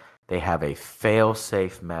there, they have a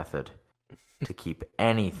fail-safe method to keep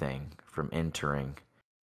anything from entering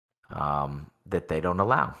that they don't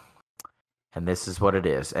allow. And this is what it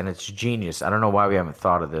is. And it's genius. I don't know why we haven't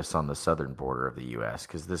thought of this on the southern border of the U.S.,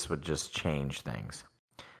 because this would just change things.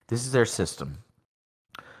 This is their system.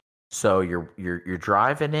 So you're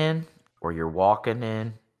driving in, or you're walking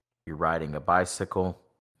in, you're riding a bicycle,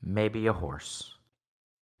 maybe a horse.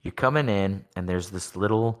 You're coming in, and there's this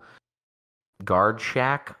little guard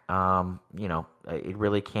shack. It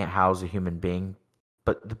really can't house a human being,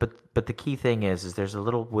 but the key thing is there's a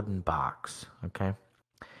little wooden box, okay?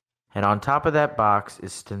 And on top of that box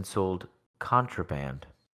is stenciled contraband.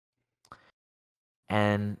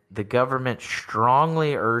 And the government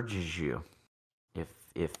strongly urges you,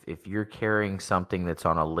 if you're carrying something that's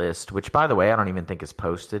on a list, which, by the way, I don't even think is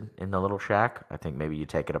posted in the little shack. I think maybe you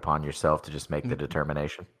take it upon yourself to just make the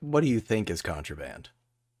determination. What do you think is contraband?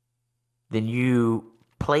 Then you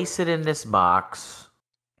place it in this box,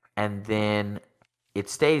 and then it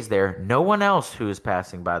stays there. No one else who is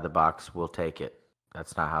passing by the box will take it.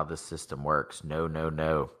 That's not how this system works. No.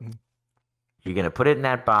 You're going to put it in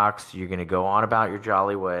that box. You're going to go on about your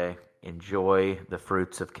jolly way, enjoy the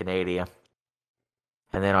fruits of Canada.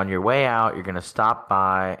 And then on your way out, you're going to stop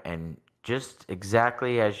by, and just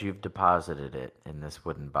exactly as you've deposited it in this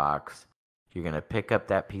wooden box, you're going to pick up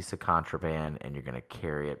that piece of contraband, and you're going to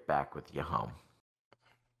carry it back with you home.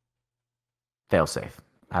 Fail-safe.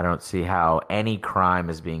 I don't see how any crime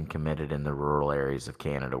is being committed in the rural areas of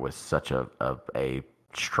Canada with such a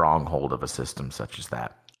stronghold of a system such as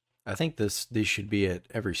that. I think these should be at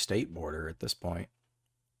every state border at this point,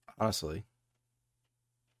 honestly.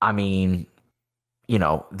 I mean,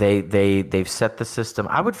 they've set the system.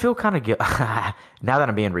 I would feel kind of now that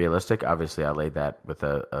I'm being realistic. Obviously, I laid that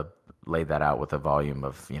out with a volume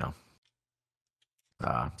of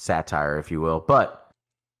satire, if you will. But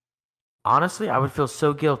honestly, I would feel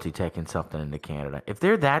so guilty taking something into Canada. If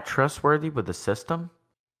they're that trustworthy with the system,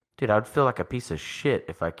 dude, I would feel like a piece of shit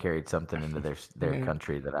if I carried something into their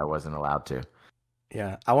country that I wasn't allowed to.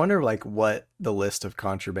 Yeah, I wonder what the list of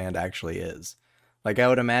contraband actually is. Like, I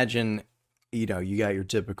would imagine you got your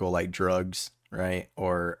typical like drugs, right?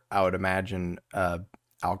 Or I would imagine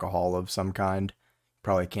alcohol of some kind.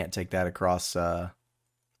 Probably can't take that across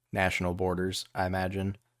national borders, I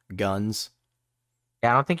imagine. Guns.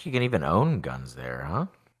 Yeah, I don't think you can even own guns there, huh?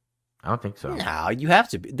 I don't think so. No, you have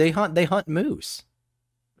to be. They hunt moose.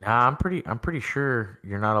 Nah, I'm pretty sure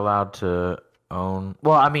you're not allowed to own.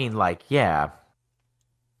 Well, I mean, like, yeah,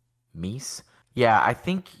 meese. Yeah, I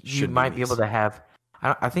think you Should be might be able meese. to have.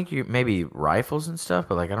 I think you maybe rifles and stuff,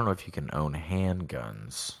 but like, I don't know if you can own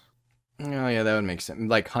handguns. Oh yeah, that would make sense.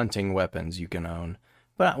 Like hunting weapons you can own.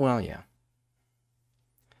 But well, yeah.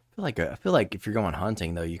 I feel like if you're going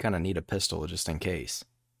hunting though, you kind of need a pistol just in case.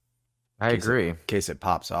 I In agree. case it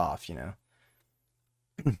pops off.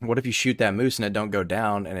 What if you shoot that moose and it don't go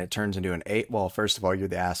down and it turns into an eight? Well, first of all, you're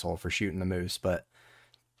the asshole for shooting the moose, but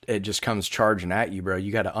it just comes charging at you, bro.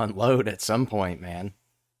 You got to unload at some point, man.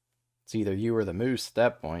 It's either you or the moose at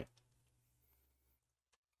that point.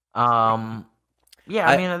 Um, yeah,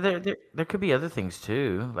 I I, mean, there could be other things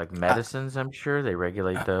too, like I medicines. I'm sure they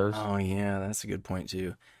regulate those. oh yeah, that's a good point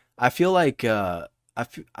too. I feel like I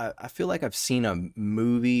feel like I've seen a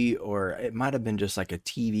movie or it might have been just like a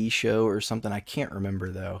TV show or something. I can't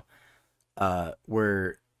remember though.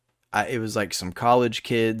 Where it was like some college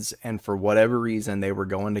kids, and for whatever reason, they were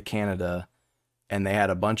going to Canada, and they had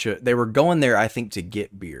they were going there, I think, to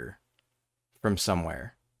get beer from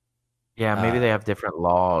somewhere. Yeah, maybe Uh, they have different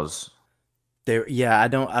laws. yeah, I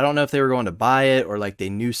don't know if they were going to buy it or like they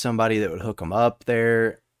knew somebody that would hook them up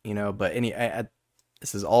there. But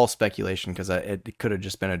this is all speculation because it could have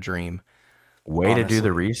just been a dream, Way to do the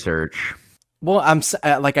honestly. research. Well,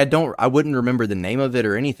 like I wouldn't remember the name of it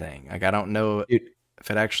or anything. Like I don't know Dude,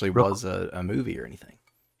 if it actually real, was a movie or anything.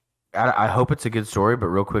 I hope it's a good story, but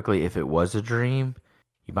real quickly, if it was a dream,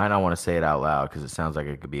 you might not want to say it out loud because it sounds like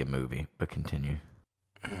it could be a movie. But continue.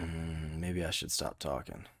 Maybe I should stop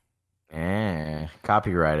talking.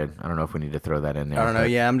 Copyrighted. I don't know if we need to throw that in I there, don't know. but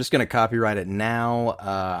Yeah, I'm just gonna copyright it now.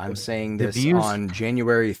 I'm saying the this views. on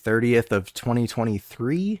January 30th of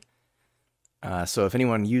 2023. So if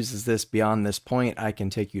anyone uses this beyond this point, I can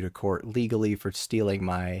take you to court legally for stealing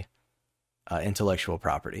my intellectual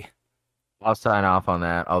property. I'll sign off on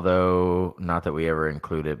that. Although not that we ever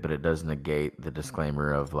include it, but it does negate the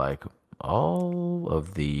disclaimer of like all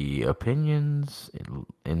of the opinions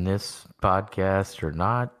in this podcast are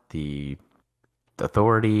not the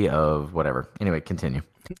authority of whatever. Anyway, continue.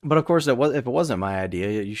 But of course, if it wasn't my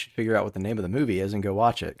idea, you should figure out what the name of the movie is and go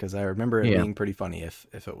watch it because I remember it Yeah. being pretty funny if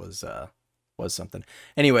it was something.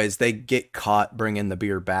 Anyways, they get caught bringing the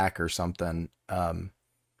beer back or something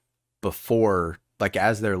before, like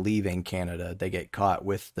as they're leaving Canada, they get caught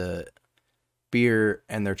with the beer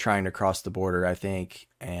and they're trying to cross the border, I think,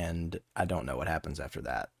 and I don't know what happens after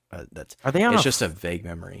that. That's Are they on it's just a vague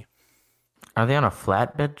memory. are they on a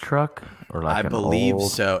flatbed truck or I like an believe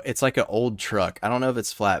old? so. It's like an old truck. I don't know if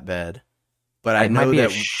it's flatbed, but I It might know be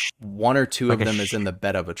that one or two like of a them is in the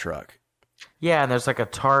bed of a truck. yeah, and there's like a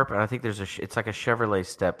tarp, and I think there's it's like a Chevrolet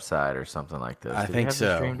Stepside or something like this. I Did we think have this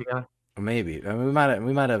so. dream together? Maybe. I mean,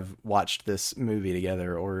 we might have watched this movie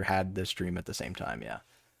together or had this dream at the same time. Yeah.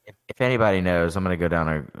 If anybody knows, I'm gonna go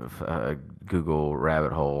down a Google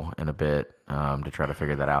rabbit hole in a bit to try to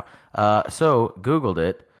figure that out. So Googled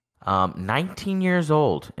it. 19 years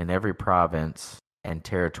old in every province and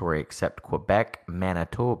territory except Quebec,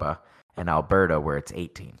 Manitoba, and Alberta, where it's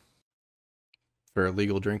 18. For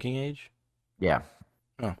legal drinking age. Yeah,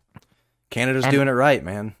 Oh, Canada's and doing it right,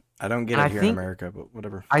 man. I don't get and it I here in think America, but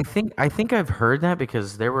whatever. I think I've heard that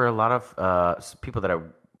because there were a lot of people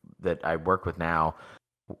that I work with now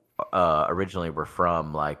originally were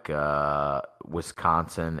from like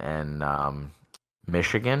Wisconsin and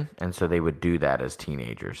Michigan, and so they would do that as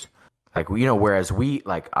teenagers. Like whereas we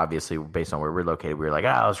like obviously based on where we're located, we were like,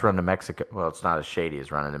 let's run to Mexico. Well, it's not as shady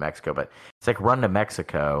as running to Mexico, but it's like run to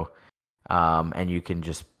Mexico, and you can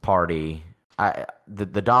just party. The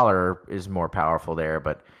dollar is more powerful there,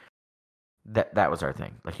 but that was our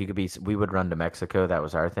thing. Like we would run to Mexico. That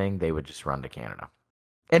was our thing. They would just run to Canada,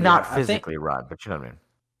 and Yeah, not I think. physically run, but you know what I mean.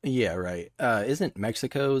 Yeah, right. Isn't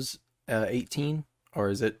Mexico's 18 or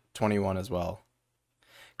is it 21 as well?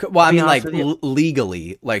 Well, I'll I be mean, honest like with you.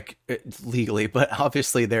 legally, like it's legally, but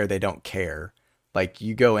obviously there they don't care. Like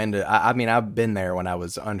you go into, I mean, I've been there when I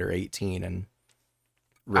was under 18 and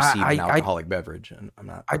received an I I I, alcoholic beverage, and I'm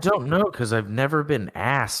not. I don't know because I've never been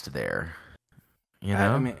asked there. You I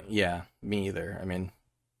know? mean, yeah, me either. I mean,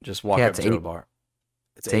 just walk Yeah, up to a bar.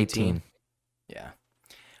 It's it's 18. 18. Yeah.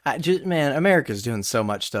 Man, America's doing so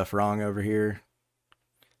much stuff wrong over here.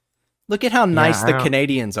 Look at how Yeah, nice I the don't.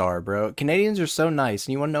 Canadians are, bro. Canadians are so nice.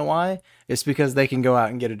 And you want to know why? It's because they can go out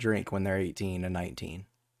and get a drink when they're 18 and 19.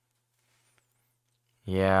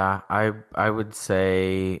 Yeah, I would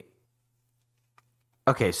say.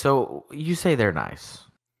 Okay, so you say they're nice.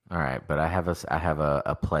 All right, but I have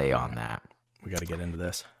a play All on right, that. we got to get into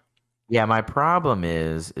this. Yeah, my problem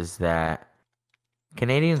is that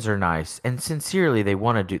Canadians are nice and sincerely they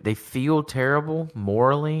want to do. They feel terrible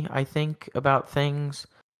morally, I think, about things.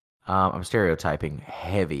 I'm stereotyping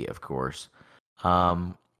heavy, of course.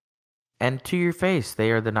 Um, and to your face,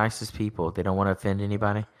 they are the nicest people. They don't want to offend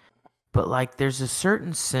anybody. But like, there's a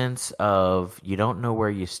certain sense of you don't know where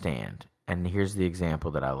you stand. And here's the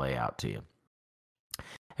example that I lay out to you.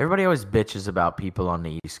 Everybody always bitches about people on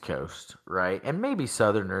the East Coast, right? And maybe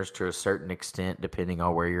Southerners to a certain extent, depending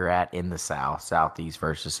on where you're at in the South, Southeast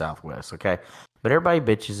versus Southwest, okay? But everybody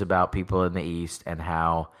bitches about people in the East and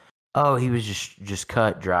how, oh, he was just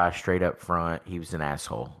cut dry, straight up front. He was an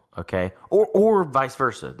asshole, okay? Or vice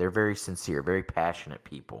versa. They're very sincere, very passionate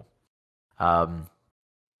people. Um,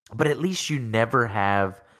 but at least you never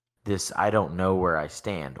have this, I don't know where I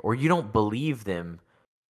stand, or you don't believe them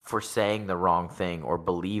for saying the wrong thing or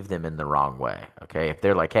believe them in the wrong way. Okay. If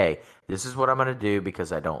they're like, hey, this is what I'm going to do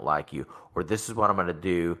because I don't like you, or this is what I'm going to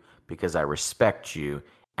do because I respect you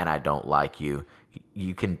and I don't like you,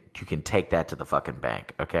 you can take that to the fucking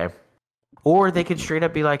bank. Okay. Or they can straight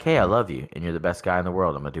up be like, hey, I love you and you're the best guy in the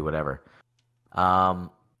world. I'm going to do whatever. Um,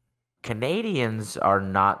 Canadians are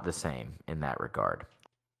not the same in that regard.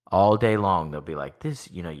 All day long, they'll be like,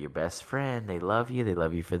 this, your best friend, they love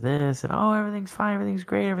you for this, and oh, everything's fine, everything's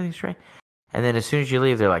great, everything's great. And then as soon as you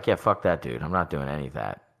leave, they're like, yeah, fuck that dude. I'm not doing any of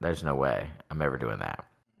that. There's no way I'm ever doing that.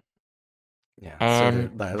 Yeah, so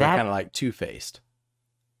And they're that, kind of like two-faced.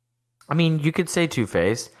 I mean, you could say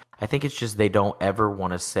two-faced. I think it's just they don't ever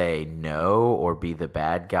want to say no or be the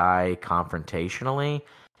bad guy confrontationally.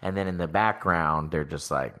 And then in the background, they're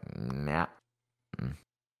just like, nah.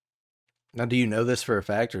 Now, do you know this for a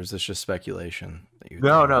fact, or is this just speculation that you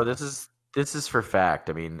No, thrown no, out there? this is for fact.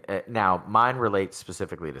 I mean, now mine relates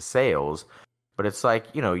specifically to sales, but it's like,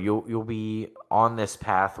 you'll be on this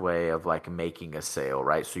pathway of like making a sale,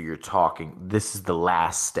 right? So you're talking, this is the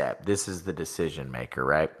last step. This is the decision maker,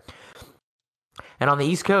 right? And on the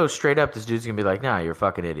East Coast, straight up, this dude's gonna be like, "Nah, you're a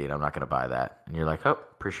fucking idiot. I'm not gonna buy that." And you're like, "Oh,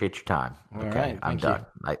 appreciate your time. All Okay, right, I'm thank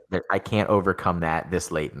you. done. I can't overcome that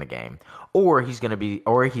this late in the game." Or he's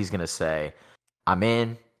gonna say, "I'm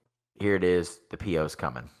in. Here it is. The PO's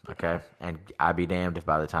coming." Okay, and I'd be damned if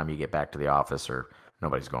by the time you get back to the office, or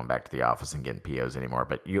nobody's going back to the office and getting POs anymore,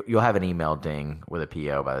 but you'll have an email ding with a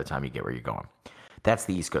PO by the time you get where you're going. That's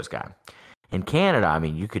the East Coast guy. In Canada, I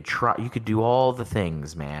mean, you could do all the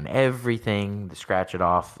things, man, everything to scratch it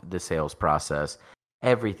off the sales process,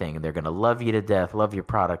 everything. And they're going to love you to death, love your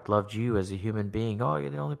product, loved you as a human being. Oh, you're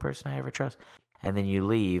the only person I ever trust. And then you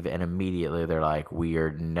leave, and immediately they're like, we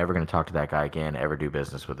are never going to talk to that guy again, ever do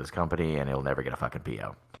business with this company, and he'll never get a fucking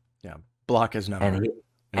PO. Yeah, block his And number he, and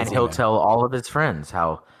and his he'll email. tell all of his friends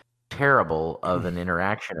how terrible of an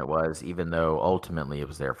interaction it was, even though ultimately it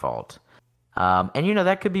was their fault. And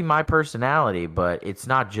that could be my personality, but it's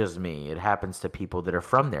not just me. It happens to people that are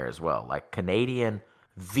from there as well. Like the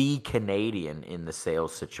Canadian in the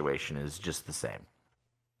sales situation is just the same.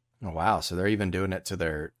 Oh, wow, so they're even doing it to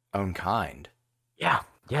their own kind. Yeah,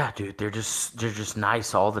 yeah, dude. They're just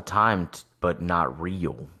nice all the time, but not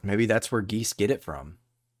real. Maybe that's where geese get it from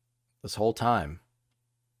this whole time.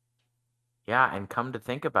 Yeah, and come to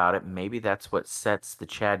think about it, maybe that's what sets the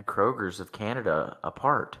Chad Krogers of Canada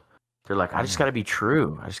apart. They're like, I just got to be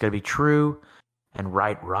true. I just got to be true and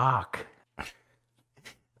write rock.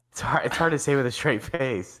 It's hard to say with a straight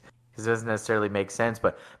face because it doesn't necessarily make sense.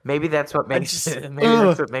 But maybe that's what makes it. Maybe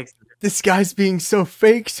that's what makes it. This guy's being so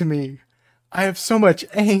fake to me. I have so much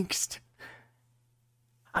angst.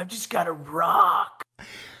 I've just got to rock.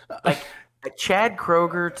 Like a Chad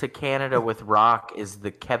Kroger to Canada with rock is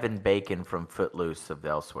the Kevin Bacon from Footloose of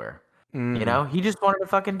elsewhere. He just wanted to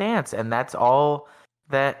fucking dance, and that's all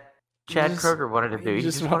that Chad Kroger wanted to do. He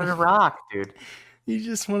just wanted to rock, dude. He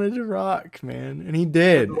just wanted to rock, man, and he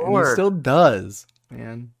did, Good and he Lord. still does,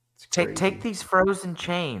 man. It's Take crazy. these frozen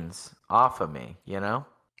chains off of me, Yeah,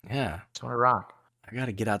 Just want to rock. I got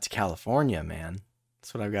to get out to California, man.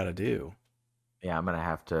 That's what I've got to do. Yeah, I'm gonna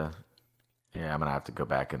have to. Yeah, I'm gonna have to go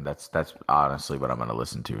back, and that's honestly what I'm gonna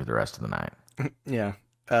listen to for the rest of the night. Yeah.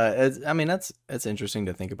 I mean, that's interesting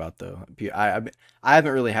to think about, though. I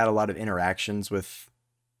haven't really had a lot of interactions with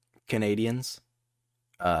Canadians.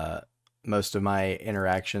 Most of my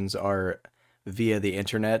interactions are via the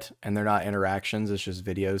internet, and they're not interactions; it's just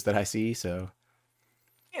videos that I see. So,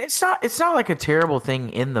 It's not like a terrible thing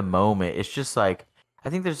in the moment. It's just like I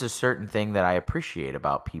think there's a certain thing that I appreciate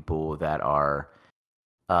about people that are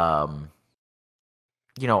um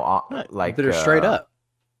That are straight up.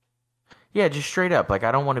 yeah, just straight up. Like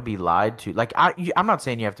I don't want to be lied to. Like I'm not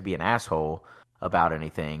saying you have to be an asshole about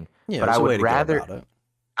anything, Yeah, but there's a way to go about it.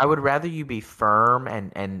 I would rather you be firm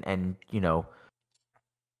and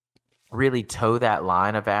really toe that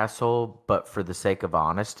line of asshole, but for the sake of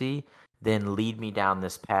honesty, then lead me down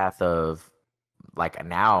this path of like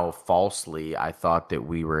now falsely I thought that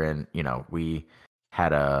we were in, we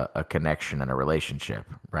had a connection and a relationship,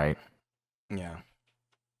 right? Yeah.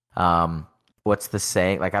 What's the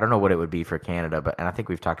saying? Like I don't know what it would be for Canada, but and I think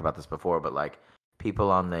we've talked about this before, but like people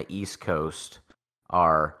on the East Coast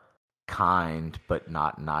are kind but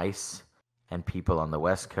not nice, and people on the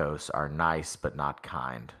West Coast are nice but not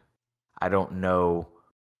kind. I don't know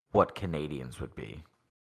what Canadians would be.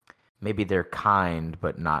 Maybe they're kind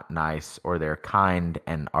but not nice, or they're kind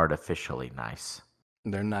and artificially nice.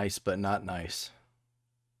 They're nice but not nice.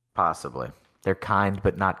 Possibly. They're kind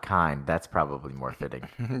but not kind. That's probably more fitting.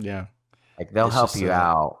 Yeah. Like they'll help you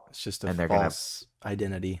out. It's just a and they're false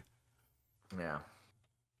identity. Yeah.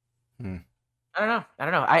 Hmm. I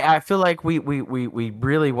don't know. I feel like we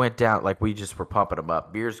really went down, like we just were pumping them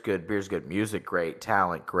up. Beer's good, music great,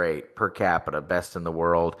 talent great, per capita best in the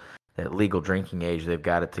world. At legal drinking age, they've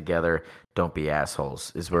got it together. Don't be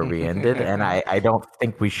assholes is where we ended, and I don't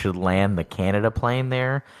think we should land the Canada plane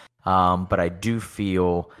there. But I do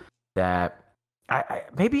feel that I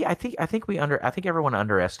think everyone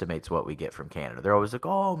underestimates what we get from Canada. They're always like,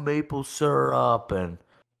 oh, maple syrup and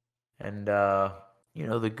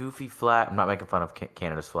the goofy flag. I'm not making fun of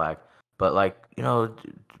Canada's flag, but like,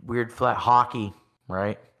 weird flag hockey,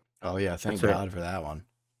 right? Oh yeah, thank God for that one.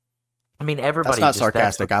 I mean, everybody. That's not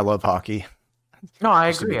sarcastic. I love hockey. No, I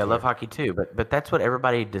agree. I love hockey too, but that's what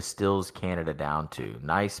everybody distills Canada down to: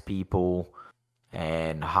 nice people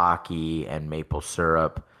and hockey and maple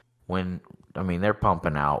syrup. They're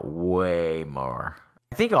pumping out way more.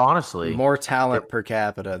 I think honestly, more talent per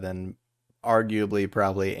capita than arguably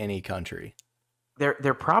probably any country.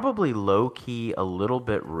 They're probably low key a little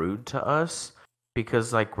bit rude to us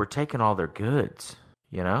because like we're taking all their goods,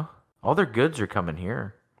 all their goods are coming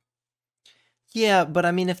here. Yeah, but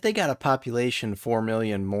I mean, if they got a population 4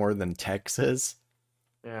 million more than Texas,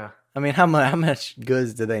 yeah. I mean, how much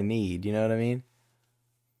goods do they need? You know what I mean?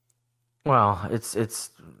 Well,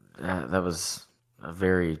 that was a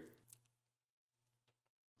very.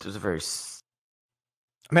 It was a very.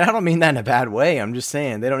 I mean, I don't mean that in a bad way. I'm just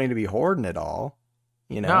saying they don't need to be hoarding it all.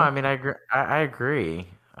 No, I mean, I agree. I agree.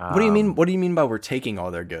 What do you mean? What do you mean by we're taking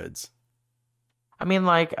all their goods? I mean,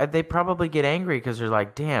 like, they probably get angry because they're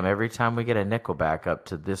like, damn, every time we get a nickel back up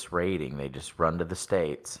to this rating, they just run to the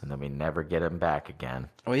States, and then we never get them back again.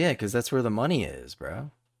 Oh, yeah, because that's where the money is,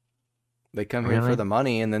 bro. They come here for the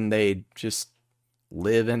money, and then they just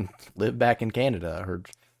live back in Canada. Or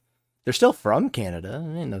they're still from Canada.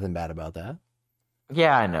 Ain't nothing bad about that.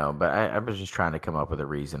 Yeah, I know, but I was just trying to come up with a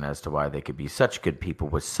reason as to why they could be such good people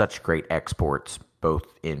with such great exports, both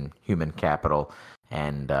in human capital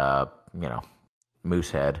and,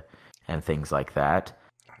 Moosehead and things like that,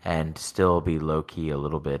 and still be low-key a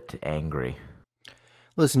little bit angry.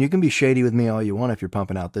 Listen, you can be shady with me all you want if you're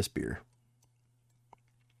pumping out this beer.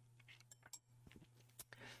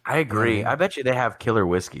 I agree. I bet you they have killer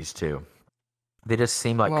whiskeys, too. They just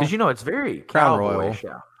seem like... Because, it's very Crown Royal.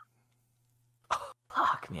 Oh,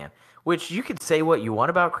 fuck, man. Which, you could say what you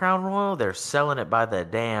want about Crown Royal. They're selling it by the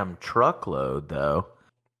damn truckload, though.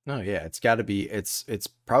 No, yeah. It's got to be... It's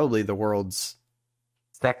probably the world's...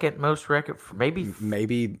 second most record,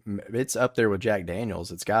 maybe it's up there with Jack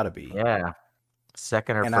Daniels. It's got to be. Yeah,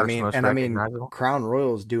 second or first most recognizable. Crown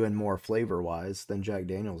Royal's doing more flavor wise than Jack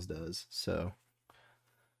Daniels does. So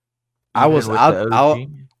I'll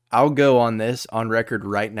go on record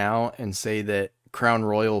right now and say that Crown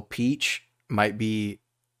Royal Peach might be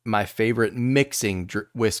my favorite mixing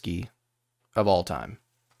whiskey of all time.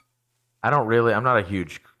 I'm not a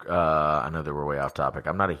huge, I know that we're way off topic.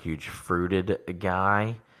 I'm not a huge fruited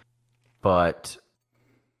guy, but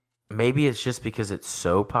maybe it's just because it's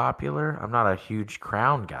so popular. I'm not a huge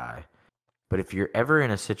Crown guy, but if you're ever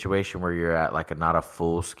in a situation where you're at like not a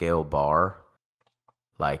full scale bar,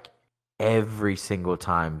 like every single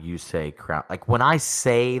time you say Crown, like when I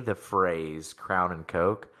say the phrase Crown and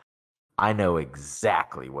Coke, I know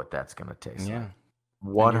exactly what that's going to taste like.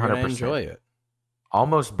 100%. Enjoy it.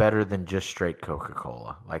 Almost better than just straight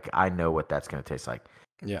Coca-Cola. Like, I know what that's going to taste like.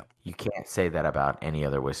 Yeah. You can't say that about any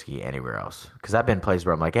other whiskey anywhere else. Because I've been places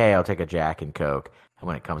where I'm like, hey, I'll take a Jack and Coke. And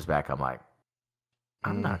when it comes back, I'm like,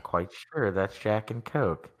 I'm Mm, not quite sure that's Jack and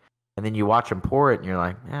Coke. And then you watch them pour it, and you're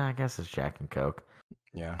like, yeah, I guess it's Jack and Coke.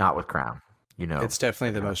 yeah. Not with Crown. It's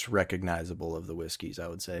definitely They're the not. most recognizable of the whiskeys, I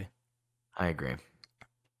would say. I agree.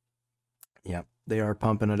 Yeah, they are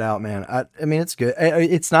pumping it out, man. I mean, it's good.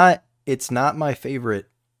 It's not my favorite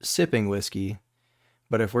sipping whiskey,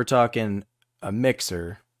 but if we're talking a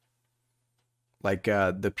mixer, like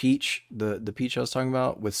the peach I was talking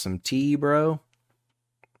about with some tea, bro.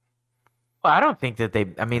 Well, I don't think that they.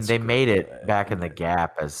 I mean, That's they made it good. back in the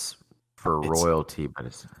Gap as for It's royalty,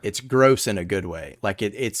 but it's gross in a good way. Like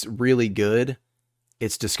it's really good.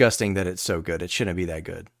 It's disgusting that it's so good. It shouldn't be that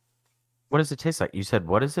good. what does it taste like? You said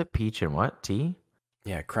what is it? Peach and what tea?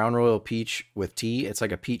 Yeah, Crown Royal peach with tea. It's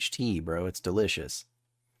like a peach tea, bro. It's delicious.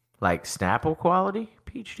 Like Snapple quality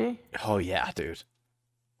peach tea? Oh yeah, dude.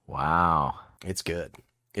 Wow. It's good.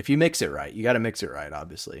 If you mix it right, you got to mix it right,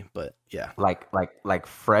 obviously. But yeah, Like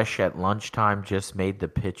fresh at lunchtime. Just made the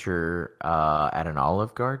pitcher at an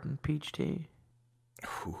Olive Garden peach tea.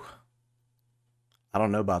 Whew. I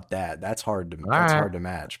don't know about that. All That's right. hard to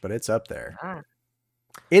match, but it's up there. All right.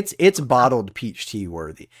 It's bottled peach tea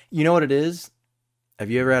worthy. You know what it is? Have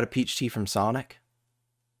you ever had a peach tea from Sonic?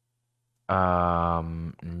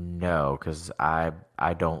 No, because I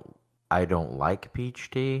don't like peach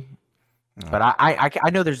tea. No. But I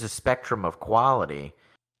know there's a spectrum of quality,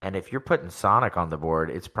 and if you're putting Sonic on the board,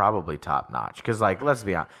 it's probably top notch. Because like, let's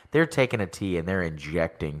be honest, they're taking a tea and they're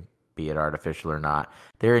injecting, be it artificial or not,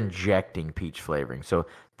 they're injecting peach flavoring. So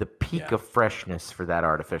the peak Yeah. of freshness for that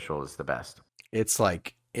artificial is the best. It's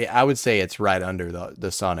like I would say it's right under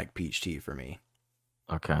the Sonic peach tea for me.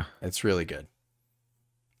 Okay. It's really good.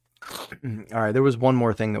 All right, there was one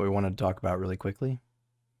more thing that we wanted to talk about really quickly.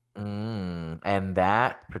 And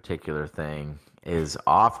that particular thing is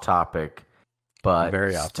off topic, but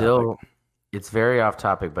Very off still, topic. it's very off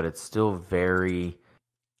topic, but it's still very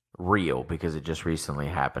real because it just recently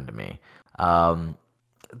happened to me.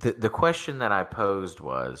 The question that I posed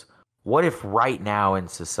was, what if right now in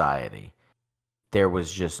society there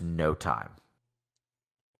was just no time?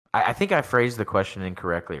 I think I phrased the question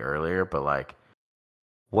incorrectly earlier, but like,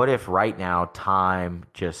 what if right now time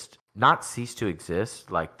just not ceased to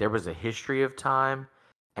exist? Like there was a history of time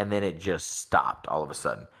and then it just stopped all of a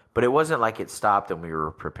sudden. But it wasn't like it stopped and we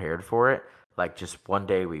were prepared for it. Like just one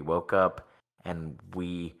day we woke up and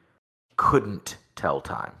we couldn't tell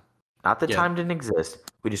time. Not that Yeah. time didn't exist,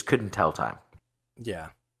 we just couldn't tell time. Yeah.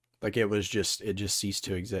 Like it just ceased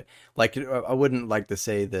to exist. Like I wouldn't like to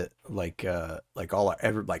say that like all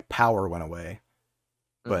ever like power went away,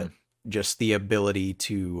 but just the ability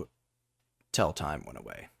to tell time went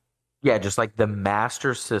away. Yeah, just like the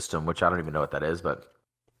master system, which I don't even know what that is, but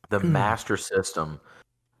the master system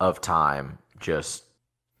of time, just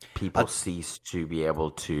people cease to be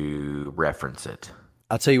able to reference it.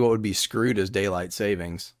 I'll tell you what would be screwed is daylight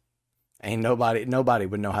savings. Ain't nobody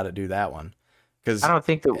would know how to do that one. Because I don't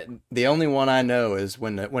think that the only one I know is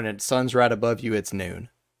when the sun's right above you, it's noon.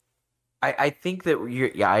 I think that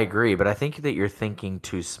I agree, but I think that you're thinking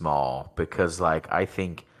too small because like I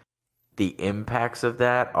think the impacts of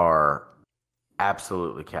that are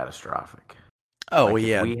absolutely catastrophic. Oh Like, well, if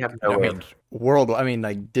yeah. we have no I way mean, I mean,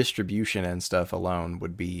 like distribution and stuff alone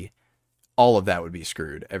would be all of that would be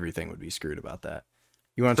screwed. Everything would be screwed about that.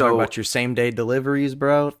 You want to talk So- about your same day deliveries,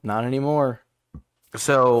 bro? Not anymore.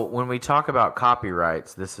 So when we talk about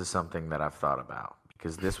copyrights, this is something that I've thought about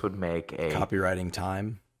because this would make a Copywriting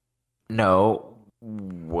time. no.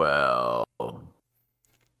 Well,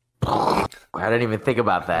 I didn't even think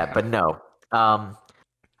about that, but no.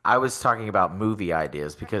 I was talking about movie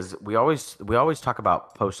ideas because we always talk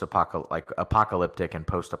about apocalyptic and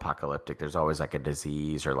post-apocalyptic. There's always like a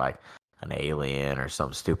disease or like an alien or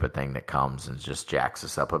some stupid thing that comes and just jacks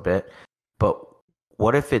us up a bit. But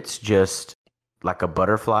what if it's just like a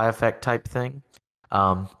butterfly effect type thing,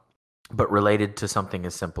 but related to something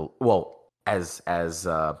as simple, well, as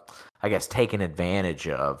I guess taken advantage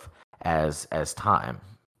of as time,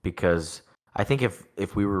 because I think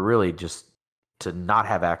if we were really just to not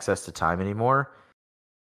have access to time anymore,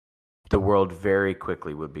 the world very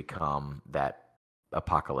quickly would become that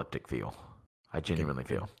apocalyptic feel. I genuinely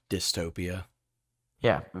feel. Dystopia.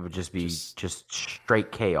 Yeah, it would just be just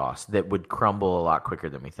straight chaos that would crumble a lot quicker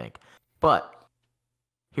than we think. But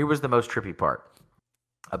here was the most trippy part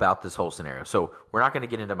about this whole scenario. So we're not going to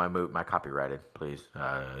get into my copyrighted, please,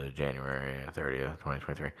 January 30th,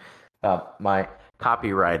 2023. My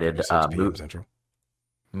copyrighted 6 p.m. Central.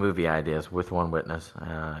 movie ideas with one witness,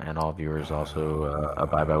 and all viewers also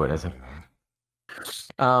abide by witnessing.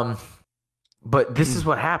 But this is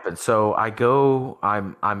what happens. So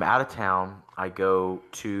I'm out of town. I go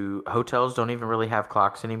to hotels don't even really have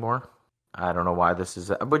clocks anymore. I don't know why this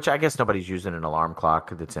is, which I guess nobody's using an alarm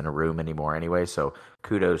clock that's in a room anymore anyway. So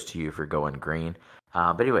kudos to you for going green.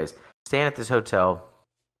 But anyways, staying at this hotel,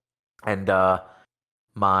 and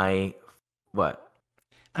my what?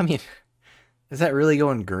 I mean, is that really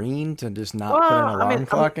going green to just not put an Well, alarm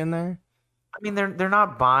clock in there? I mean, they're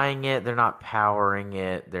not buying it. They're not powering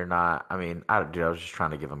it. They're not. I mean, dude, I was just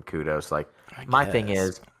trying to give them kudos. Like, I my thing guess.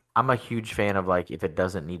 is, I'm a huge fan of like if it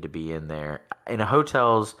doesn't need to be in there. In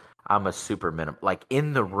hotels, I'm a super like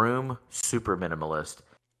in the room, super minimalist.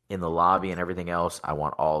 In the lobby and everything else, I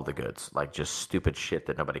want all the goods, like just stupid shit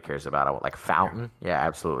that nobody cares about. I want like fountain. Yeah,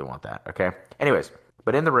 absolutely want that. Okay. Anyways,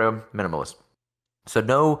 but in the room, minimalist. So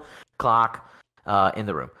no clock in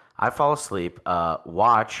the room. I fall asleep.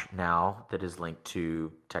 Watch now that is linked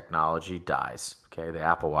to technology dies. Okay, the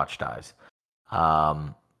Apple Watch dies.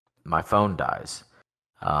 Um, my phone dies.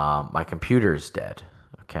 My computer is dead.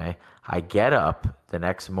 Okay, I get up the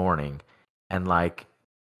next morning and like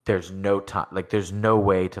there's no time. Like there's no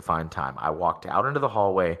way to find time. I walked out into the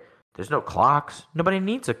hallway. There's no clocks. Nobody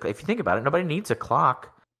needs a. If you think about it, nobody needs a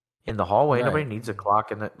clock in the hallway. Nobody Right. needs a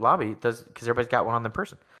clock in the lobby. Does because everybody's got one on their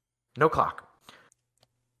person. No clock.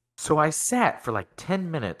 So I sat for like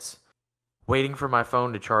 10 minutes waiting for my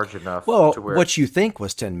phone to charge enough Well, to where, what you think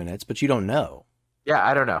was 10 minutes, but you don't know. yeah,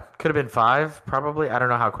 I don't know. Could have been 5, probably. I don't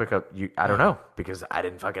know how quick I don't Yeah. know because I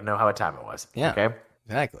didn't fucking know how what time it was. Yeah. Okay.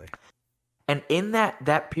 Exactly. And in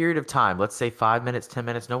that period of time, let's say 5 minutes, 10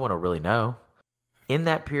 minutes, no one will really know. In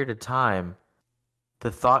that period of time,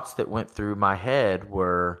 the thoughts that went through my head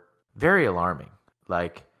were very alarming.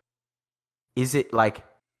 Like, is it like,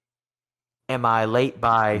 am I late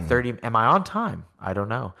by 30? Am I on time? I don't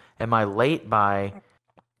know. Am I late by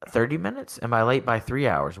 30 minutes? Am I late by 3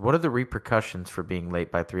 hours? What are the repercussions for being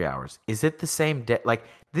late by 3 hours? Is it the same day? Like,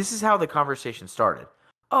 this is how the conversation started.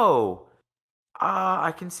 Oh,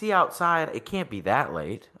 I can see outside. It can't be that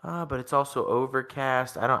late. But it's also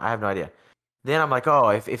overcast. I have no idea. Then I'm like, oh,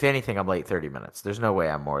 if anything, I'm late 30 minutes. There's no way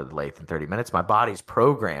I'm more late than 30 minutes. My body's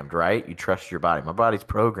programmed, right? You trust your body. My body's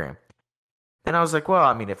programmed. Then I was like, well,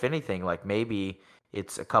 I mean, if anything, like maybe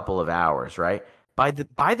it's a couple of hours, right? By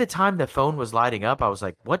the time the phone was lighting up, I was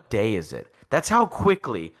like, what day is it? That's how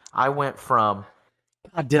quickly I went from,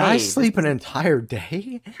 God, did I hey, this sleep an is entire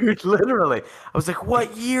day? literally. I was like,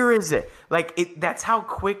 what year is it? Like that's how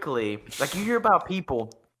quickly, like you hear about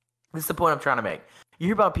people, this is the point I'm trying to make. You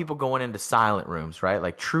hear about people going into silent rooms, right?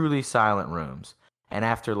 Like truly silent rooms. And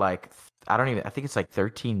after like I think it's like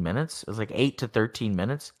 13 minutes. It was like 8 to 13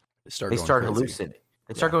 minutes. Start They going start crazy. hallucinating.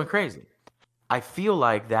 They start Yeah. going crazy. I feel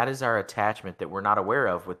like that is our attachment that we're not aware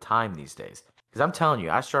of with time these days. Because I'm telling you,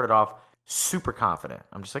 I started off super confident.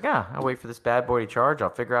 I'm just like, I'll wait for this bad boy to charge. I'll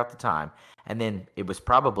figure out the time. And then it was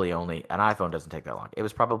probably only, an iPhone doesn't take that long. It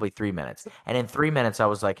was probably 3 minutes. And in 3 minutes, I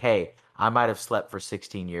was like, hey, I might have slept for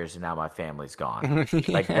 16 years and now my family's gone.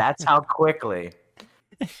 Like, Yeah. that's how quickly.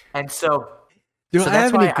 And so, Do so I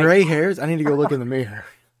that's have any why gray hairs? I need to go look in the mirror.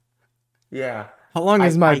 yeah. How long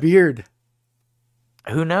is my beard?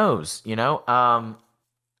 Who knows, you know?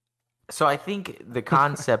 So I think the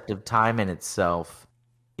concept of time in itself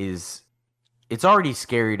is it's already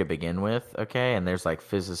scary to begin with, okay? And there's like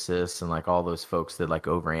physicists and like all those folks that like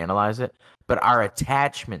overanalyze it, but our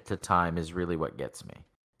attachment to time is really what gets me.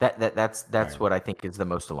 That's Right. what I think is the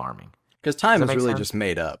most alarming. Because Does time that is make really sense? just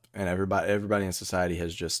made up, and everybody in society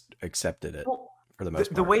has just accepted it Well, for the the, most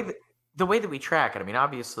the part. way that the way that we track it, I mean,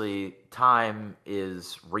 obviously time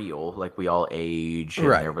is real, like we all age and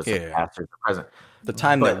Right. there was a Yeah. past or present. The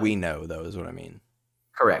time that But we know, though, is what I mean.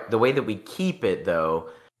 correct. The way that we keep it, though,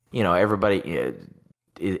 everybody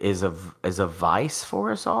is a vice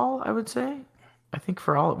for us all. I would say. I think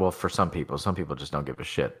for all, well, for some people just don't give a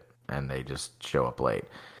shit and they just show up late.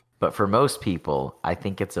 But for most people, I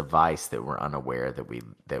think it's a vice that we're unaware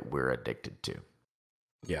that we're addicted to.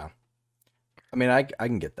 Yeah. I mean, I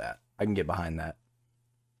can get that. I can get behind that.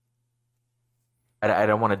 I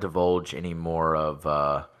don't want to divulge any more of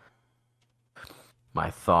my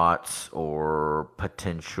thoughts or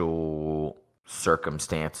potential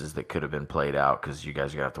circumstances that could have been played out because you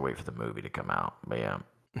guys are gonna have to wait for the movie to come out. But yeah.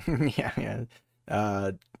 Yeah.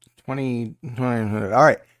 Yeah. 20. All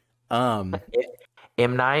right.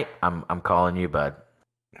 M Night, I'm calling you, bud.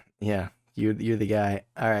 Yeah. You're the guy.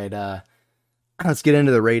 All right. Let's get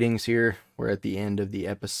into the ratings here. We're at the end of the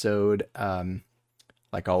episode.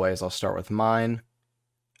 Like always, I'll start with mine.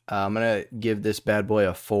 I'm gonna give this bad boy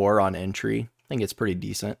a 4 on entry. I think it's pretty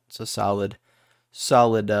decent. It's a solid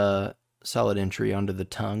entry under the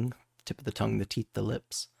tongue, tip of the tongue, the teeth, the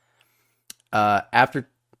lips. After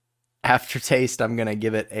aftertaste, I'm gonna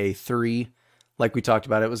give it a 3. Like we talked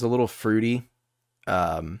about, it was a little fruity,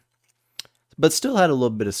 um, but still had a little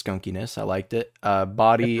bit of skunkiness. I liked it.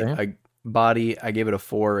 Okay. Body, I gave it a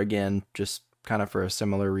 4 again, just kind of for a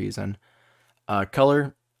similar reason.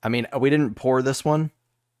 Color, I mean, we didn't pour this one.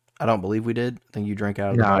 I don't believe we did. I think you drank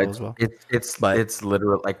out of the No, bottle as well. But it's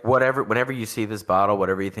literal like whatever. Whenever you see this bottle,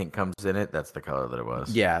 whatever you think comes in it, that's the color that it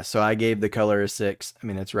was. yeah, so I gave the color a 6. I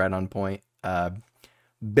mean, it's right on point.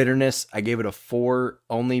 Bitterness, I gave it a 4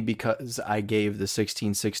 only because I gave the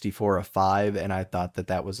 1664 a 5, and I thought that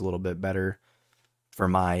that was a little bit better for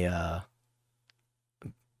my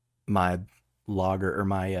lager, or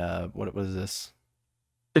my what was this?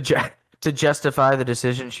 To, ju- to justify the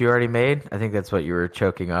decisions you already made, I think that's what you were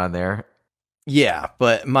choking on there. Yeah,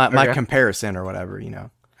 but my Okay. comparison or whatever,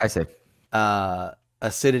 I see.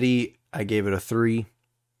 Acidity, I gave it a 3.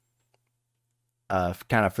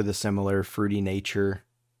 Kind of for the similar fruity nature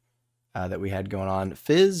that we had going on.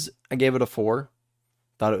 Fizz, I gave it a 4.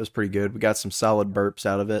 Thought it was pretty good. We got some solid burps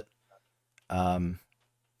out of it.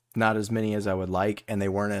 Not as many as I would like, and they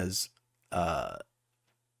weren't as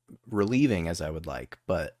relieving as I would like,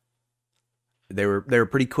 but they were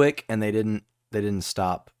pretty quick, and they didn't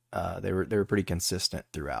stop. They were pretty consistent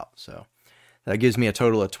throughout. So that gives me a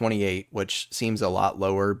total of 28, which seems a lot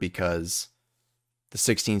lower because the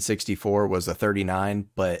 1664 was a 39,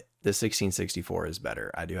 but the 1664 is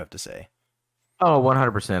better, I do have to say. Oh,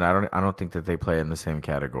 100%. I don't think that they play in the same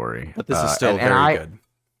category. But this is still and very good.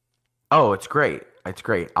 Oh, it's great. It's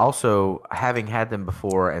great. Also, having had them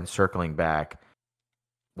before and circling back,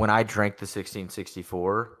 when I drank the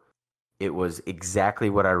 1664, it was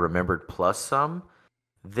exactly what I remembered plus some.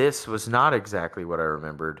 This was not exactly what I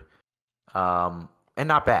remembered. And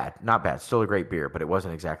not bad. Not bad. Still a great beer, but it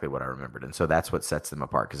wasn't exactly what I remembered. And so that's what sets them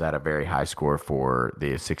apart because I had a very high score for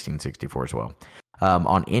the 1664 as well.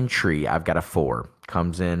 On entry, I've got a 4.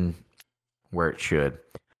 Comes in where it should.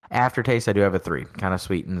 Aftertaste, I do have a 3. Kind of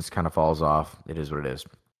sweetens, kind of falls off. It is what it is.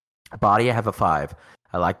 Body, I have a 5.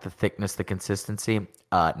 I like the thickness, the consistency.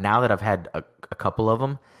 Now that I've had a couple of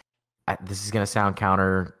them, this is going to sound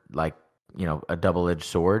counter, like, a double-edged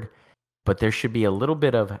sword, but there should be a little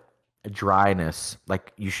bit of dryness.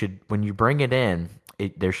 Like when you bring it in,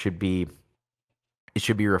 it should be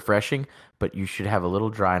refreshing, but you should have a little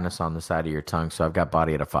dryness on the side of your tongue. So I've got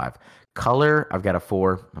body at a 5. Color, I've got a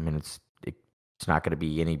 4. I mean, it's not going to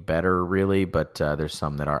be any better really, but there's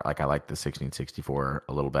some that are, like, I like the 1664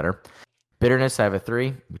 a little better. Bitterness, I have a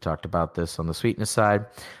 3. We talked about this on the sweetness side.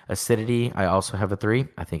 Acidity, I also have a 3.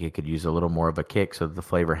 I think it could use a little more of a kick so that the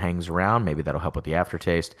flavor hangs around. Maybe that'll help with the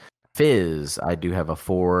aftertaste. Fizz, I do have a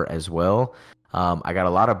 4 as well. I got a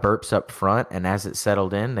lot of burps up front, and as it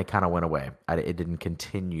settled in, they kind of went away. It didn't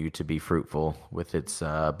continue to be fruitful with its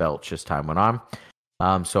belch as time went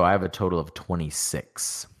on. So I have a total of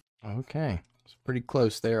 26. Okay. It's pretty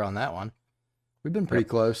close there on that one. We've been pretty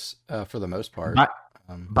close for the most part.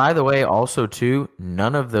 By the way, also too,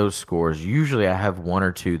 none of those scores. Usually, I have 1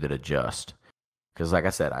 or 2 that adjust because, like I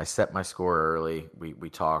said, I set my score early. We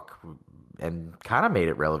talk and kind of made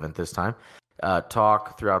it relevant this time.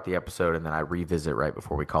 Talk throughout the episode, and then I revisit right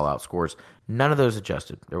before we call out scores. None of those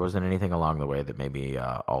adjusted. There wasn't anything along the way that made me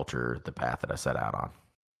alter the path that I set out on.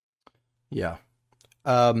 Yeah.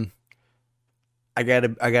 I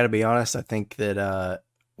gotta be honest. I think that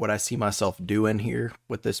what I see myself doing here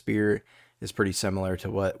with this beer is pretty similar to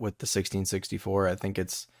what with the 1664. I think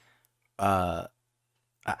it's, I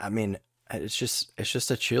mean, it's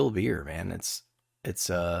just a chill beer, man. It's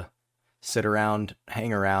sit around,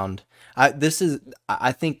 hang around. I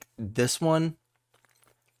think this one,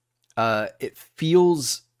 it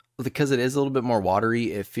feels, because it is a little bit more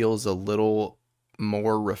watery, it feels a little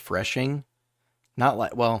more refreshing. Not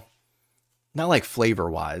like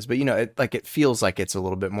flavor wise, but it feels like it's a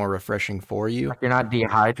little bit more refreshing for you. Like you're not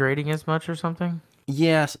dehydrating as much or something?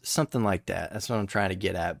 Yeah, something like that. That's what I'm trying to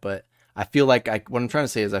get at. But I feel like what I'm trying to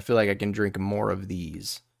say is I feel like I can drink more of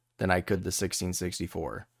these than I could the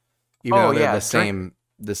 1664. Even though they're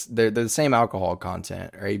they're the same alcohol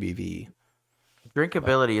content or ABV.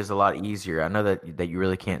 Drinkability is a lot easier. I know that you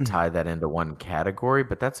really can't tie that into one category,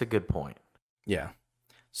 but that's a good point. Yeah.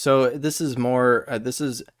 So this is more. This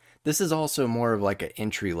is also more of like an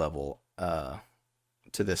entry level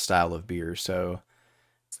to this style of beer. So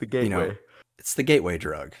It's the gateway. it's the gateway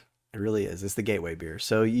drug. It really is. It's the gateway beer.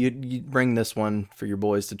 So you bring this one for your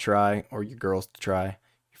boys to try, or your girls to try,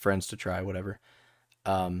 your friends to try, whatever.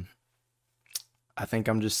 I think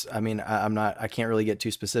I can't really get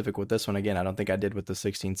too specific with this one. Again, I don't think I did with the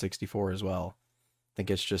 1664 as well. I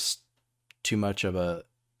think it's just too much of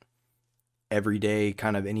everyday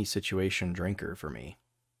kind of any situation drinker for me.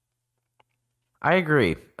 I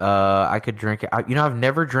agree. I could drink it. I've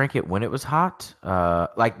never drank it when it was hot.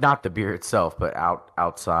 Like not the beer itself, but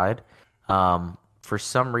outside. For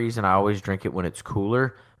some reason, I always drink it when it's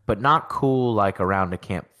cooler, but not cool like around a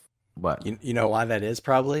camp. What? You know why that is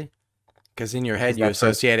probably? Because in your head you That's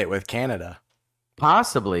associate it with Canada.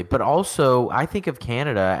 Possibly, but also I think of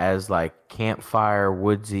Canada as like campfire,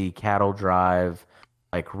 woodsy, cattle drive,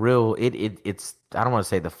 like real. It's I don't want to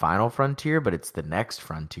say the final frontier, but it's the next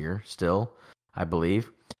frontier still, I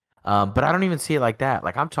believe. But I don't even see it like that.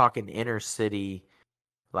 Like I'm talking inner city,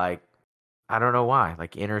 like I don't know why,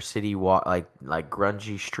 like inner city walk, like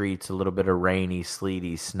grungy streets, a little bit of rainy,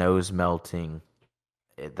 sleety, snow's melting.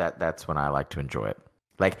 That's when I like to enjoy it.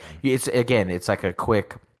 Like it's like a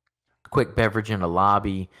quick beverage in a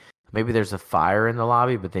lobby. Maybe there's a fire in the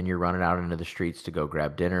lobby, but then you're running out into the streets to go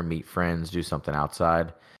grab dinner, meet friends, do something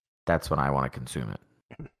outside. That's when I want to consume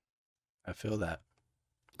it. I feel that.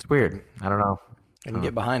 It's weird. I don't know. I can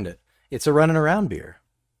get behind it. It's a running around beer.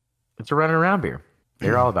 It's a running around beer.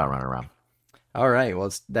 They're all about running around. All right. Well,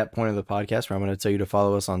 it's that point of the podcast where I'm going to tell you to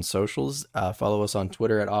follow us on socials. Follow us on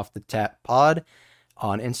Twitter at Off the Tap Pod,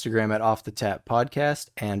 on Instagram at Off the Tap Podcast,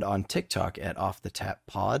 and on TikTok at Off the Tap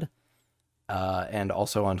Pod. And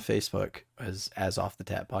also on Facebook as Off the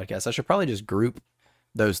Tap Podcast. I should probably just group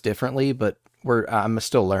those differently, but I'm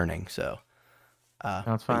still learning, so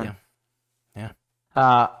That's fine.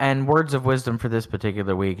 Yeah. And words of wisdom for this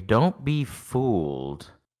particular week: don't be fooled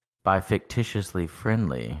by fictitiously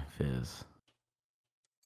friendly Fizz.